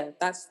 So yeah,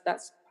 that's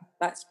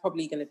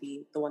probably going to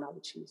be the one I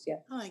would choose. Yeah.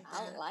 I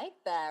like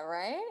that,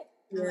 right?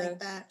 Yeah. I like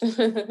that.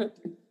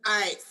 All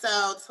right.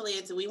 So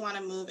Talia, do we want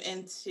to move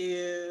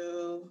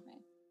into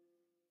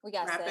we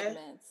got rapid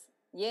segments?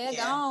 Yeah.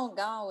 Go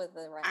on with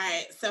the rapid. All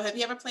right. So have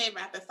you ever played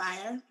Rapid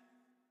Fire?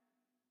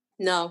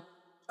 No.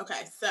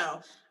 Okay.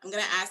 So I'm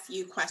going to ask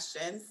you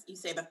questions. You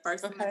say the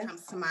first thing that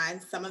comes to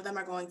mind. Some of them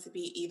are going to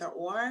be either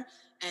or,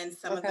 and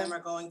some of them are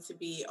going to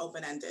be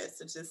open-ended.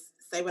 So just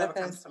say whatever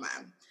comes to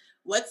mind.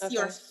 What's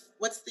your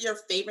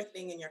favorite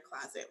thing in your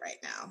closet right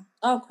now?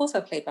 Oh, of course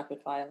I played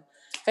Rapid Fire.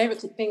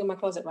 Favorite thing in my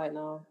closet right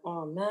now?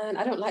 Oh man,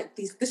 I don't like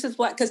these. This is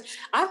what, because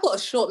I've got a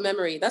short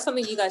memory. That's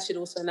something you guys should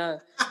also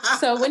know.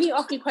 So when you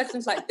ask me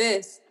questions like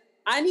this,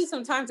 I need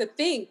some time to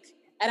think,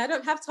 and I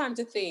don't have time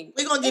to think.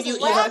 We're gonna give you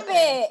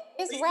rapid.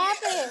 It's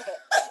rapid.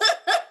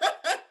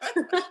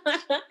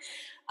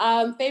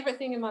 Favorite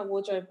thing in my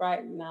wardrobe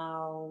right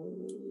now?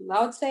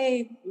 I would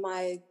say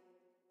my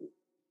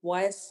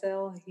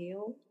YSL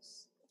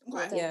heels.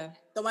 Okay. Yeah.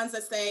 The ones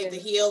that say the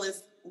heel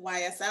is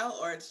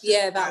YSL or it's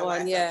just that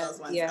one. YSL, those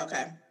ones. Yeah.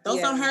 Okay. Those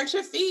don't hurt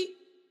your feet?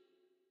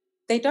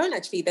 They don't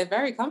actually. They're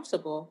very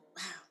comfortable.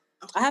 Wow.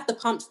 Okay. I have the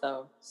pumps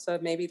though, so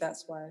maybe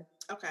that's why.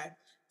 Okay.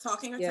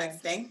 Talking or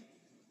texting?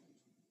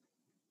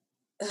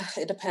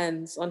 It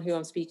depends on who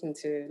I'm speaking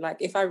to. Like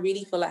if I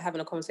really feel like having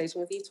a conversation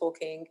with you,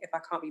 talking, if I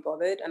can't be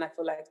bothered and I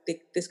feel like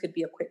this could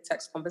be a quick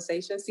text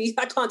conversation. See,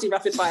 I can't do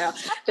rapid fire.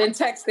 Then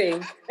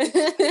texting.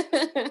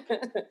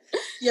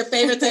 Your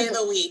favorite day of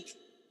the week?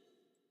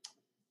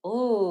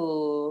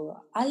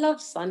 Oh, I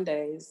love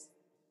Sundays.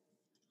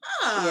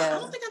 Oh, yeah. I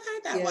don't think I've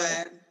heard that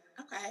one.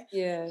 Okay.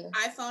 Yeah.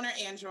 iPhone or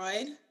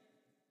Android?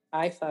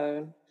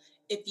 iPhone.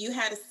 If you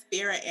had a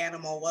spirit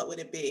animal, what would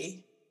it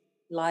be?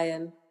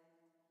 Lion.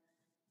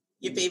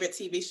 Your favorite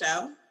TV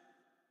show?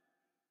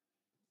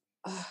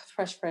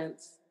 Fresh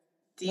Prince.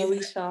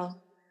 Moesha.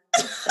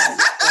 The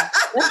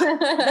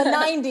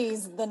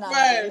 90s. The 90s.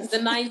 Right. The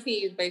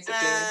 90s,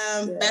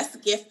 basically.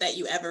 Best gift that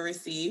you ever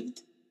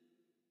received?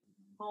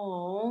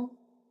 Oh.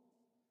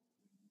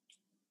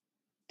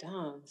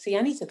 Damn. See,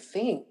 I need to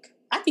think.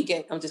 I'm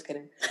just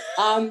kidding.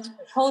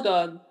 Hold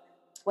on.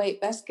 Wait,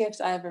 best gifts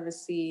I ever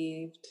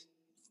received.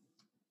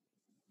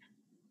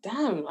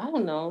 Damn, I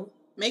don't know.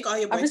 Make all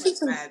your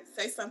boyfriends mad.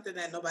 Say something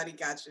that nobody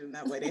got you, and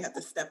that way they have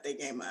to step their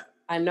game up.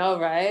 I know,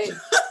 right?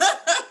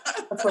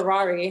 A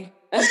Ferrari.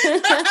 If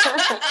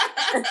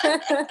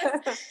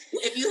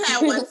you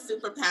had one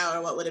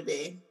superpower, what would it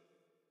be?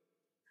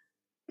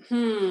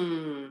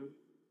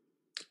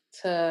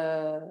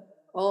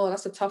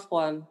 That's a tough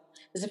one.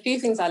 There's a few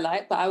things I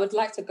like, but I would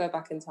like to go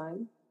back in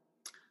time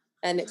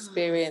and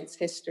experience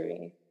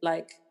history.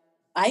 Like,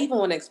 I even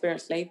want to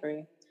experience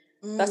slavery.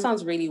 That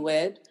sounds really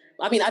weird.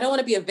 I mean, I don't want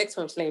to be a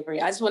victim of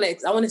slavery. I just want to.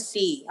 I want to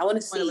see. I want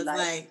to see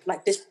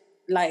like this.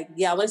 Like,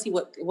 yeah, I want to see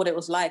what it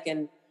was like,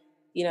 and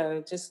you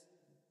know, just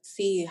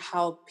see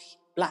how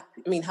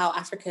how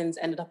Africans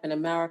ended up in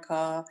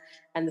America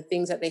and the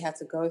things that they had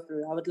to go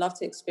through. I would love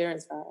to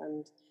experience that,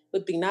 and it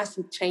would be nice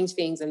to change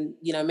things and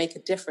make a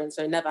difference.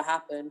 So it never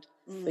happened,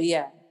 but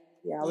I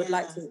would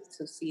like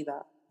to see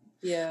that.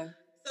 Yeah.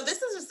 So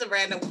this is just a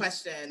random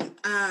question.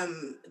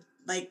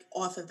 Like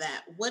off of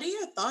that, what are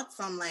your thoughts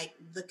on like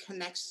the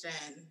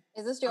connection?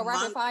 Is this your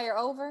rapid fire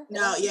over?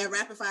 No,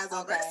 rapid fire's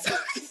over.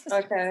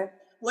 Okay.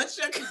 What's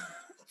your?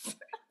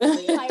 I'm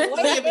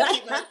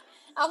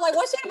like,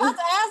 what's she about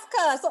to ask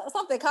her?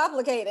 Something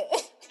complicated.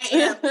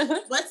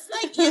 What's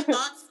like your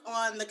thoughts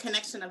on the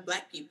connection of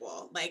Black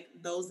people, like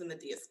those in the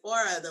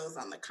diaspora, those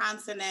on the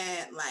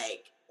continent?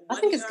 Like, I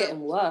think it's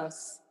getting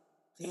worse.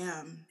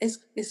 Damn,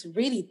 it's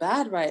really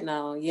bad right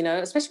now.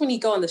 Especially when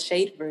you go on the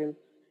Shade Room.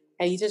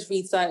 And you just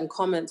read certain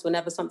comments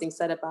whenever something's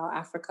said about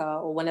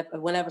Africa or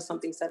whenever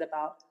something's said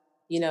about,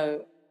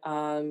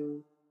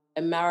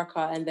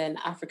 America, and then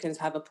Africans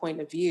have a point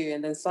of view,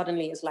 and then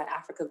suddenly it's like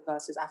Africa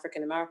versus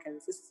African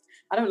Americans.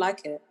 I don't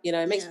like it.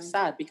 It makes me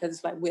sad because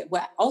it's like we're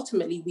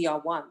ultimately we are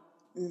one.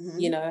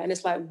 And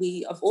it's like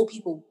of all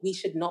people, we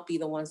should not be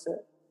the ones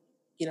that,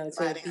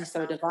 to be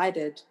so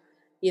divided,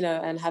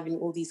 and having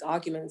all these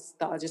arguments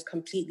that are just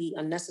completely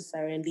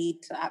unnecessary and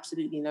lead to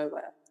absolutely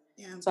nowhere.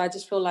 Yeah. So I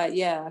just feel like,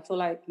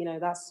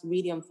 that's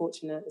really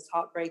unfortunate. It's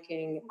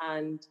heartbreaking.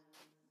 And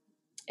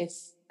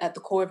it's at the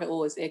core of it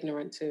all is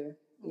ignorant too.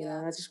 You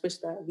know, I just wish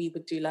that we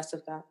would do less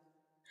of that.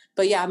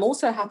 But yeah, I'm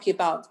also happy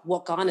about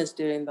what Ghana's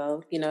doing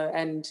though, you know,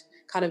 and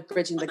kind of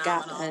bridging the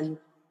gap and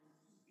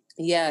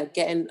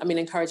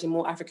encouraging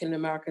more African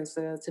Americans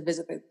to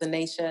visit the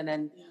nation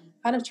and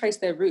kind of trace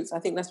their roots. I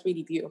think that's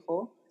really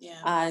beautiful.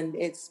 Yeah. And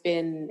it's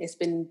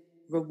been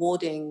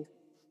rewarding,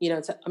 you know,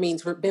 it's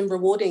been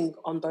rewarding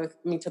on both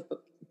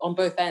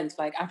ends.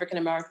 Like African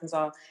Americans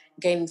are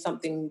gaining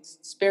something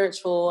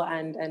spiritual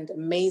and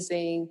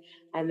amazing.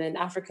 And then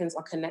Africans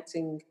are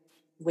connecting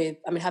with,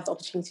 have the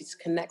opportunity to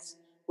connect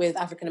with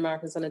African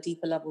Americans on a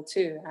deeper level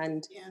too.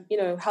 And, you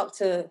know, help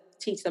to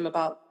teach them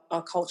about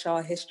our culture,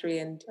 our history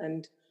and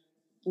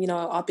you know,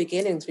 our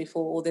beginnings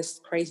before all this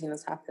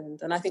craziness happened.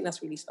 And I think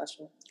that's really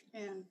special.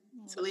 Yeah.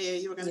 Talia,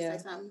 you were going to say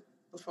something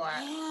before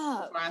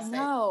I say.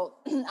 No,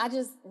 I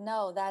just,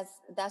 no, that's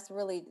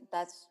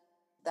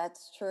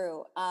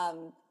true.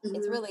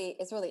 It's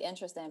really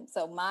interesting.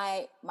 So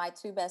my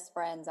two best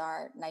friends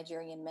are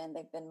Nigerian men.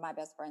 They've been my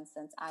best friends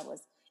since I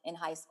was in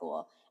high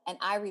school. And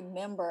I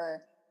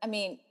remember,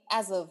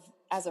 as of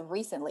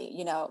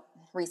recently,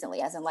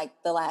 as in like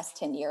the last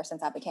 10 years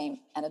since I became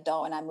an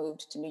adult and I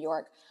moved to New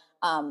York,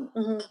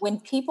 when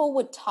people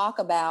would talk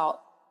about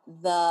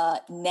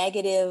the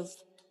negative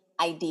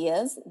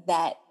ideas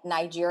that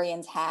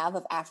Nigerians have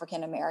of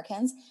African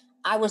Americans,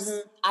 I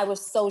was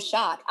so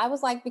shocked. I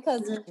was like,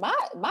 because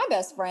my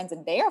best friends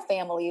and their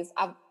families,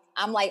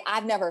 I'm like,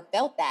 I've never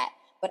felt that.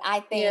 But I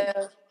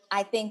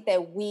think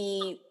that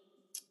we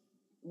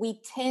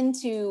tend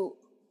to,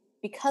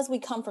 because we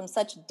come from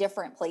such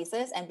different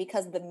places and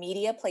because the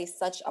media plays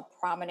such a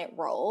prominent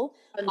role,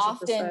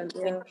 often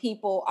when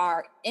people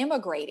are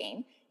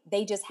immigrating,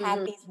 they just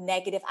have these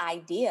negative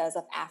ideas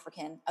of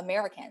African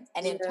Americans.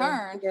 And in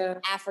turn,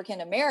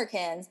 African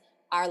Americans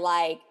are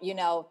like, you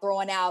know,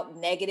 throwing out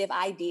negative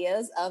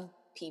ideas of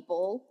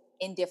people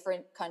in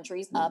different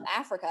countries of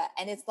Africa.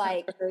 And it's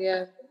like,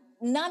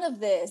 none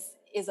of this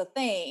is a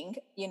thing,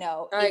 you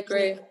know. I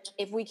agree.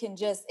 If we can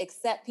just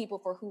accept people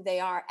for who they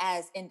are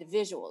as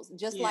individuals,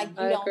 just like you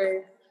don't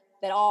think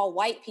that all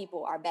white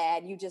people are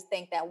bad, you just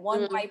think that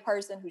one white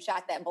person who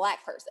shot that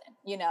black person,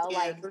 you know,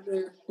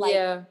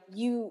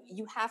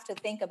 you have to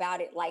think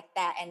about it like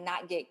that and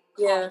not get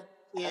caught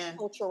in a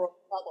cultural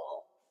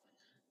bubble.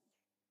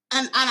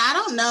 And I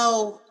don't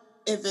know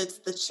if it's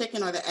the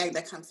chicken or the egg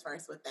that comes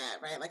first with that,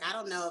 right? Like, I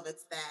don't know if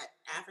it's that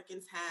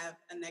Africans have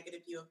a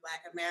negative view of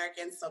Black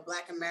Americans, so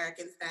Black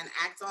Americans then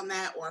act on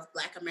that, or if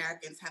Black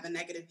Americans have a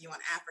negative view on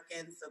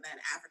Africans, so then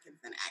Africans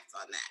then act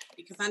on that.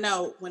 Because I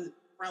know when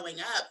growing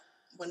up,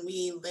 when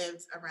we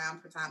lived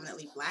around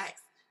predominantly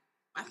Blacks,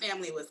 my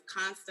family was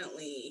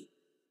constantly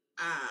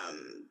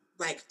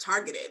like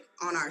targeted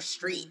on our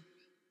street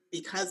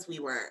because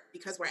we're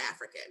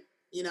African.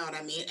 You know what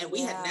I mean? And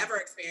we had never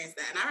experienced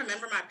that. And I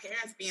remember my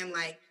parents being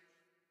like,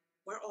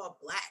 we're all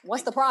Black.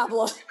 What's the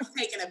problem?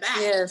 Taken aback.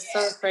 Yeah,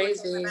 so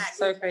crazy.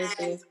 So crazy.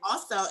 And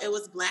also, it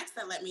was Blacks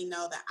that let me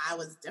know that I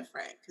was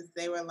different, because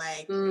they were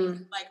like,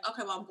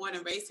 okay, well, I'm born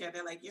and raised here.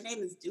 They're like, your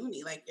name is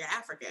Dooney, like, you're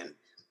African.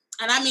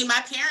 And I mean,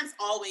 my parents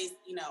always,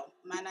 you know,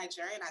 my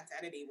Nigerian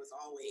identity was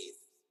always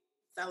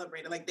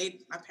celebrated. Like,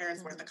 my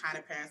parents weren't the kind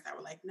of parents that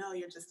were like, no,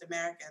 you're just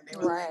American. They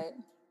were like,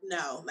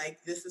 no, like,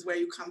 this is where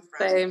you come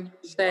from. Same.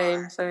 You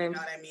know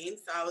what I mean?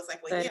 So I was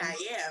like, well, I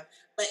am.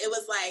 But it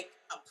was like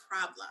a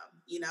problem,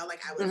 you know,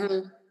 like I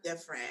was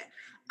different.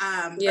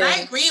 But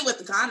I agree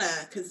with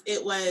Ghana, because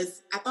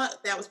I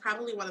thought that was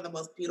probably one of the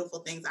most beautiful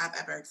things I've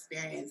ever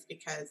experienced,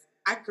 because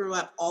I grew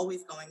up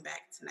always going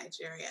back to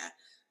Nigeria.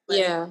 But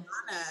in Ghana,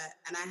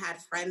 and I had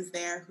friends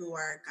there who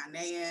are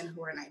Ghanaian,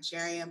 who are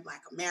Nigerian,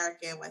 Black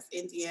American, West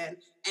Indian.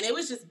 And it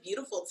was just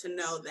beautiful to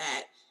know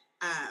that,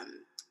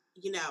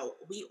 you know,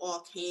 we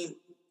all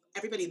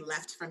everybody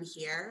left from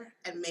here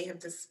and may have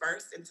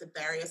dispersed into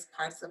various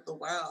parts of the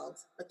world,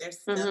 but there's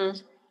still,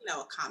 you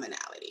know, a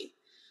commonality.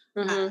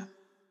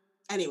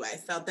 Anyway,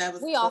 so that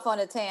was... We off on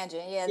a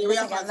tangent. Yeah,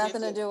 this got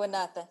nothing to do with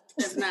nothing.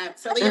 It's not.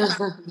 Talia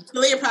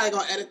probably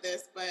going to edit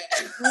this, but...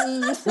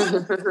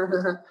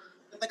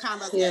 the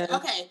combo's good.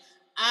 Okay.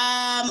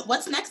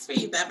 What's next for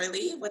you,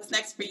 Beverly? What's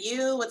next for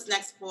you? What's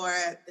next for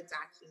the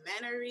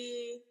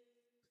documentary?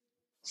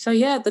 So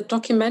yeah, the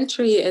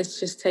documentary is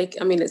just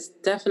it's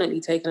definitely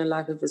taken a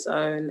life of its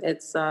own.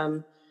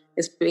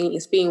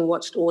 It's being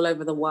watched all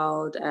over the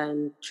world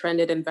and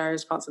trended in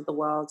various parts of the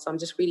world. So I'm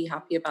just really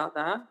happy about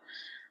that.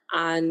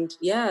 And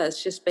yeah,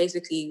 it's just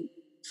basically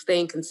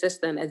staying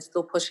consistent and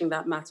still pushing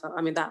that matter.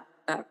 I mean,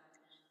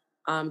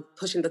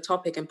 pushing the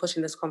topic and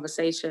pushing this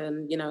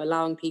conversation, you know,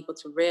 allowing people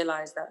to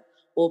realize that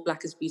all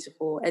Black is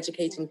beautiful,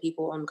 educating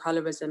people on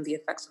colorism, the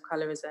effects of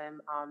colorism,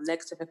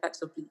 negative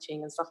effects of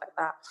bleaching and stuff like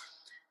that.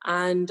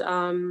 And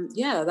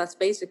that's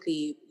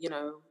basically, you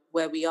know,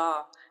 where we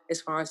are as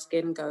far as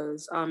skin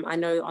goes. I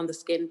know on the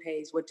skin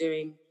page, we're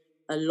doing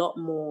a lot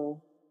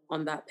more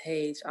on that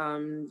page,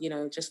 you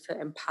know, just to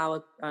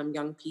empower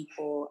young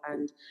people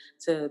and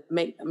to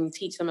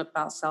teach them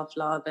about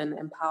self-love and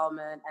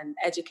empowerment and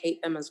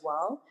educate them as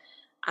well.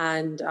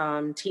 and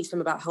teach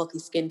them about healthy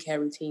skincare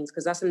routines,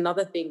 because that's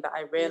another thing that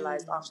I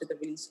realized after the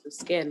release of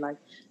Skin. Like,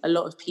 a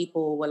lot of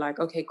people were like,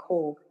 okay,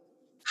 cool,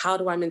 how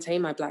do I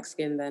maintain my black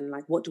skin then?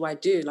 Like, what do I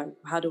do? Like,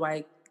 how do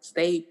I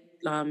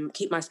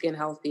keep my skin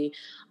healthy?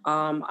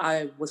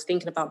 I was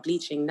thinking about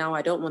bleaching. Now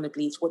I don't want to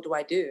bleach. What do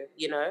I do?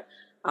 You know?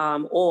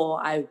 Or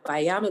I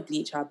am a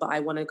bleacher, but I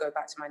want to go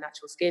back to my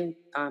natural skin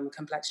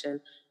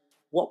complexion.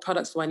 What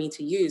products do I need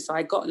to use? So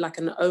I got like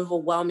an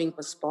overwhelming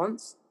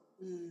response.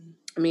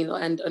 I mean,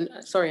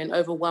 an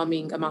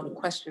overwhelming amount of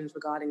questions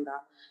regarding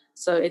that.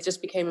 So it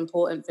just became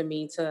important for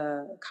me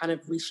to kind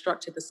of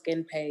restructure the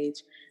Skin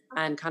page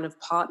and kind of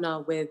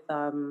partner with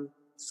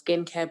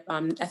skincare,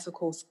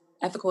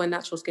 ethical and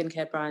natural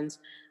skincare brands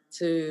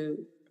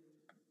to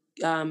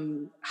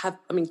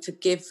to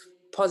give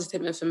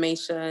positive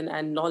information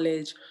and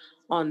knowledge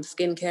on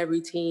skincare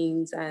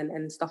routines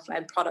and stuff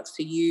and products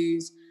to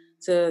use.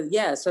 So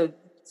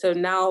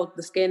now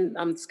the Skin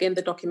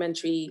the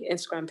documentary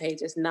Instagram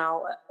page is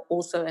now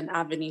also an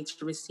avenue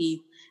to receive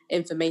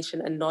information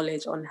and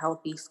knowledge on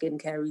healthy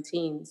skincare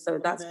routines. So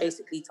that's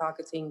basically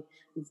targeting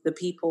the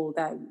people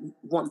that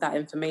want that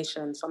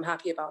information. So I'm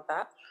happy about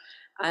that.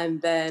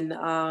 And then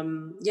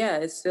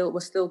we're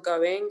still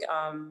going.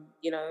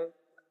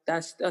 I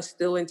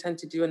still intend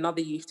to do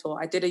another youth tour.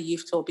 I did a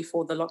youth tour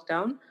before the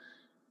lockdown.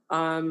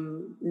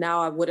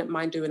 Now I wouldn't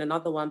mind doing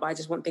another one, but I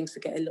just want things to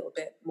get a little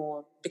bit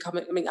more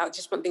I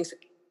just want things to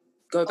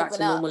go back to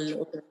normal a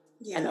little bit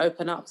and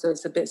open up, so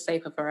it's a bit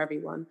safer for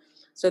everyone.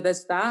 So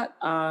there's that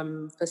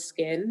for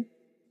Skin.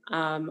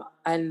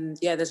 And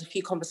there's a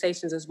few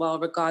conversations as well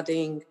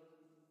regarding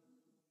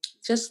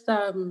just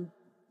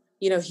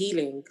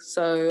healing.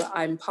 So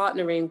I'm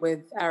partnering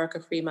with Erica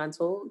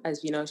Fremantle,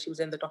 as you know, she was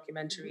in the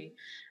documentary,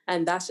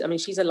 and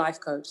she's a life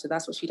coach, so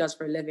that's what she does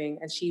for a living.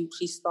 And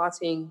she's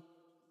starting,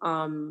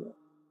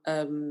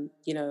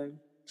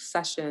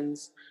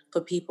 sessions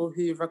for people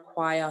who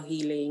require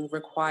healing,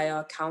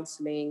 require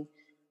counseling,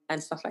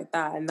 and stuff like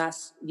that. And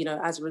that's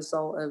as a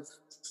result of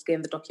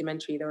Skin, the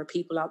documentary. There are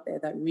people out there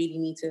that really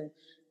need to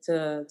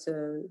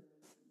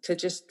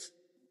just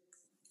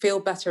feel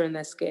better in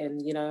their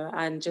skin,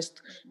 and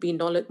just be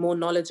more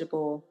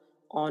knowledgeable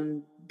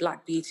on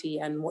Black beauty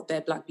and what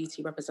their Black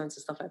beauty represents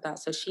and stuff like that.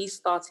 So she's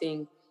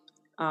starting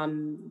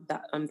the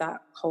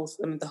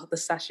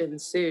session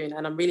soon,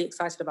 and I'm really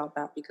excited about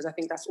that because I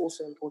think that's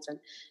also important.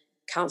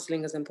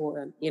 Counseling is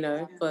important,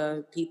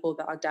 for people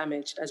that are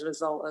damaged as a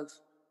result of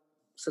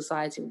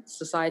societal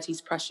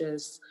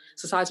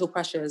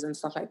pressures and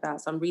stuff like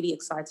that. So I'm really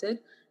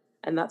excited,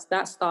 and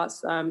that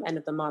starts end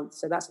of the month.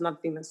 So that's another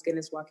thing that Skin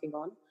is working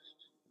on.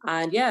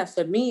 And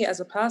for me as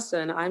a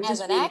person, I'm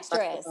just really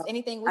actress,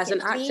 anything as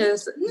an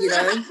actress,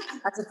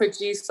 as a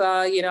producer,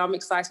 I'm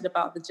excited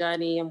about the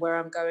journey and where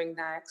I'm going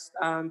next.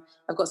 I've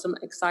got some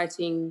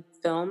exciting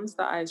films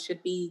that I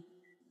should be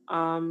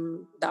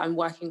that I'm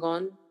working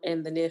on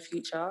in the near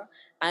future,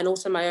 and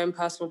also my own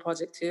personal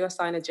project too. I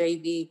signed a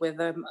JV with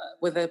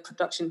a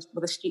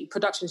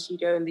production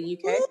studio in the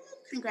UK. Ooh,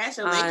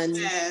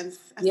 congratulations!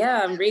 And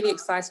I'm really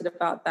excited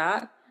about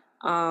that.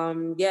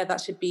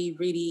 That should be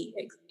really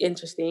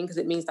interesting because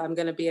it means that I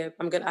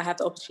have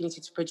the opportunity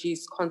to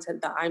produce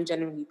content that I'm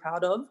genuinely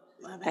proud of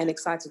and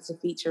excited to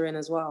feature in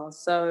as well.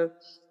 So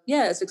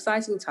it's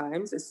exciting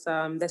times. It's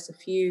there's a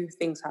few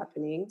things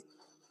happening.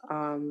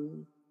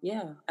 And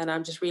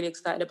I'm just really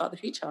excited about the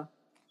future.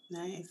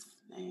 Nice.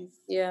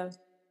 Yeah.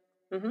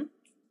 So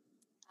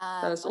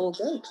it's all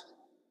good.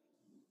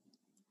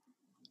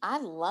 I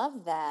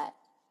love that.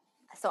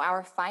 So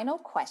our final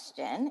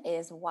question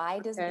is, why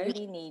does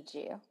beauty need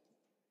you?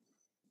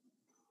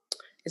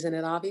 Isn't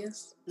it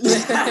obvious?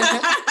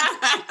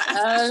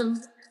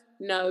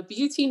 No,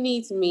 beauty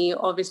needs me,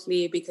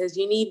 obviously, because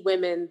you need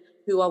women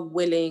who are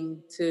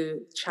willing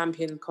to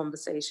champion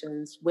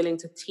conversations, willing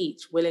to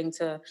teach, willing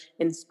to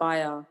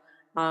inspire.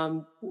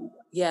 And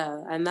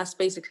that's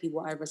basically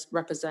what I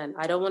represent.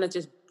 I don't want to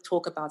just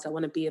talk about it. I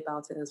want to be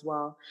about it as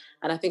well.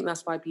 And I think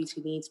that's why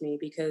beauty needs me,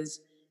 because,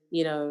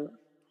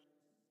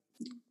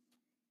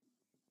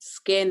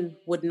 Skin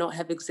would not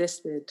have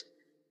existed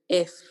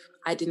if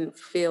I didn't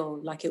feel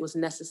like it was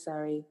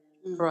necessary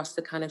for us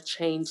to kind of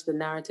change the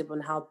narrative on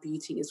how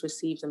beauty is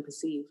received and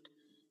perceived.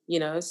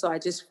 So I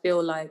just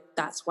feel like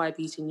that's why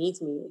beauty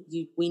needs me.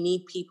 We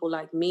need people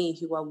like me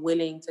who are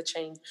willing to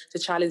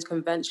challenge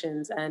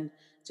conventions and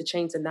to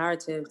change the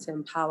narrative, to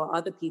empower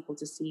other people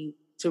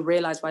to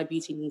realize why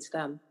beauty needs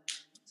them.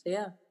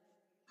 So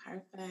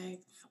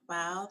Perfect.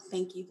 Well,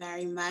 thank you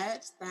very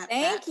much.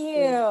 Thank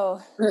you.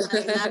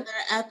 Another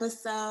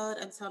episode.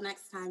 Until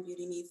next time,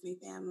 Beauty Needs Me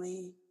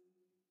family.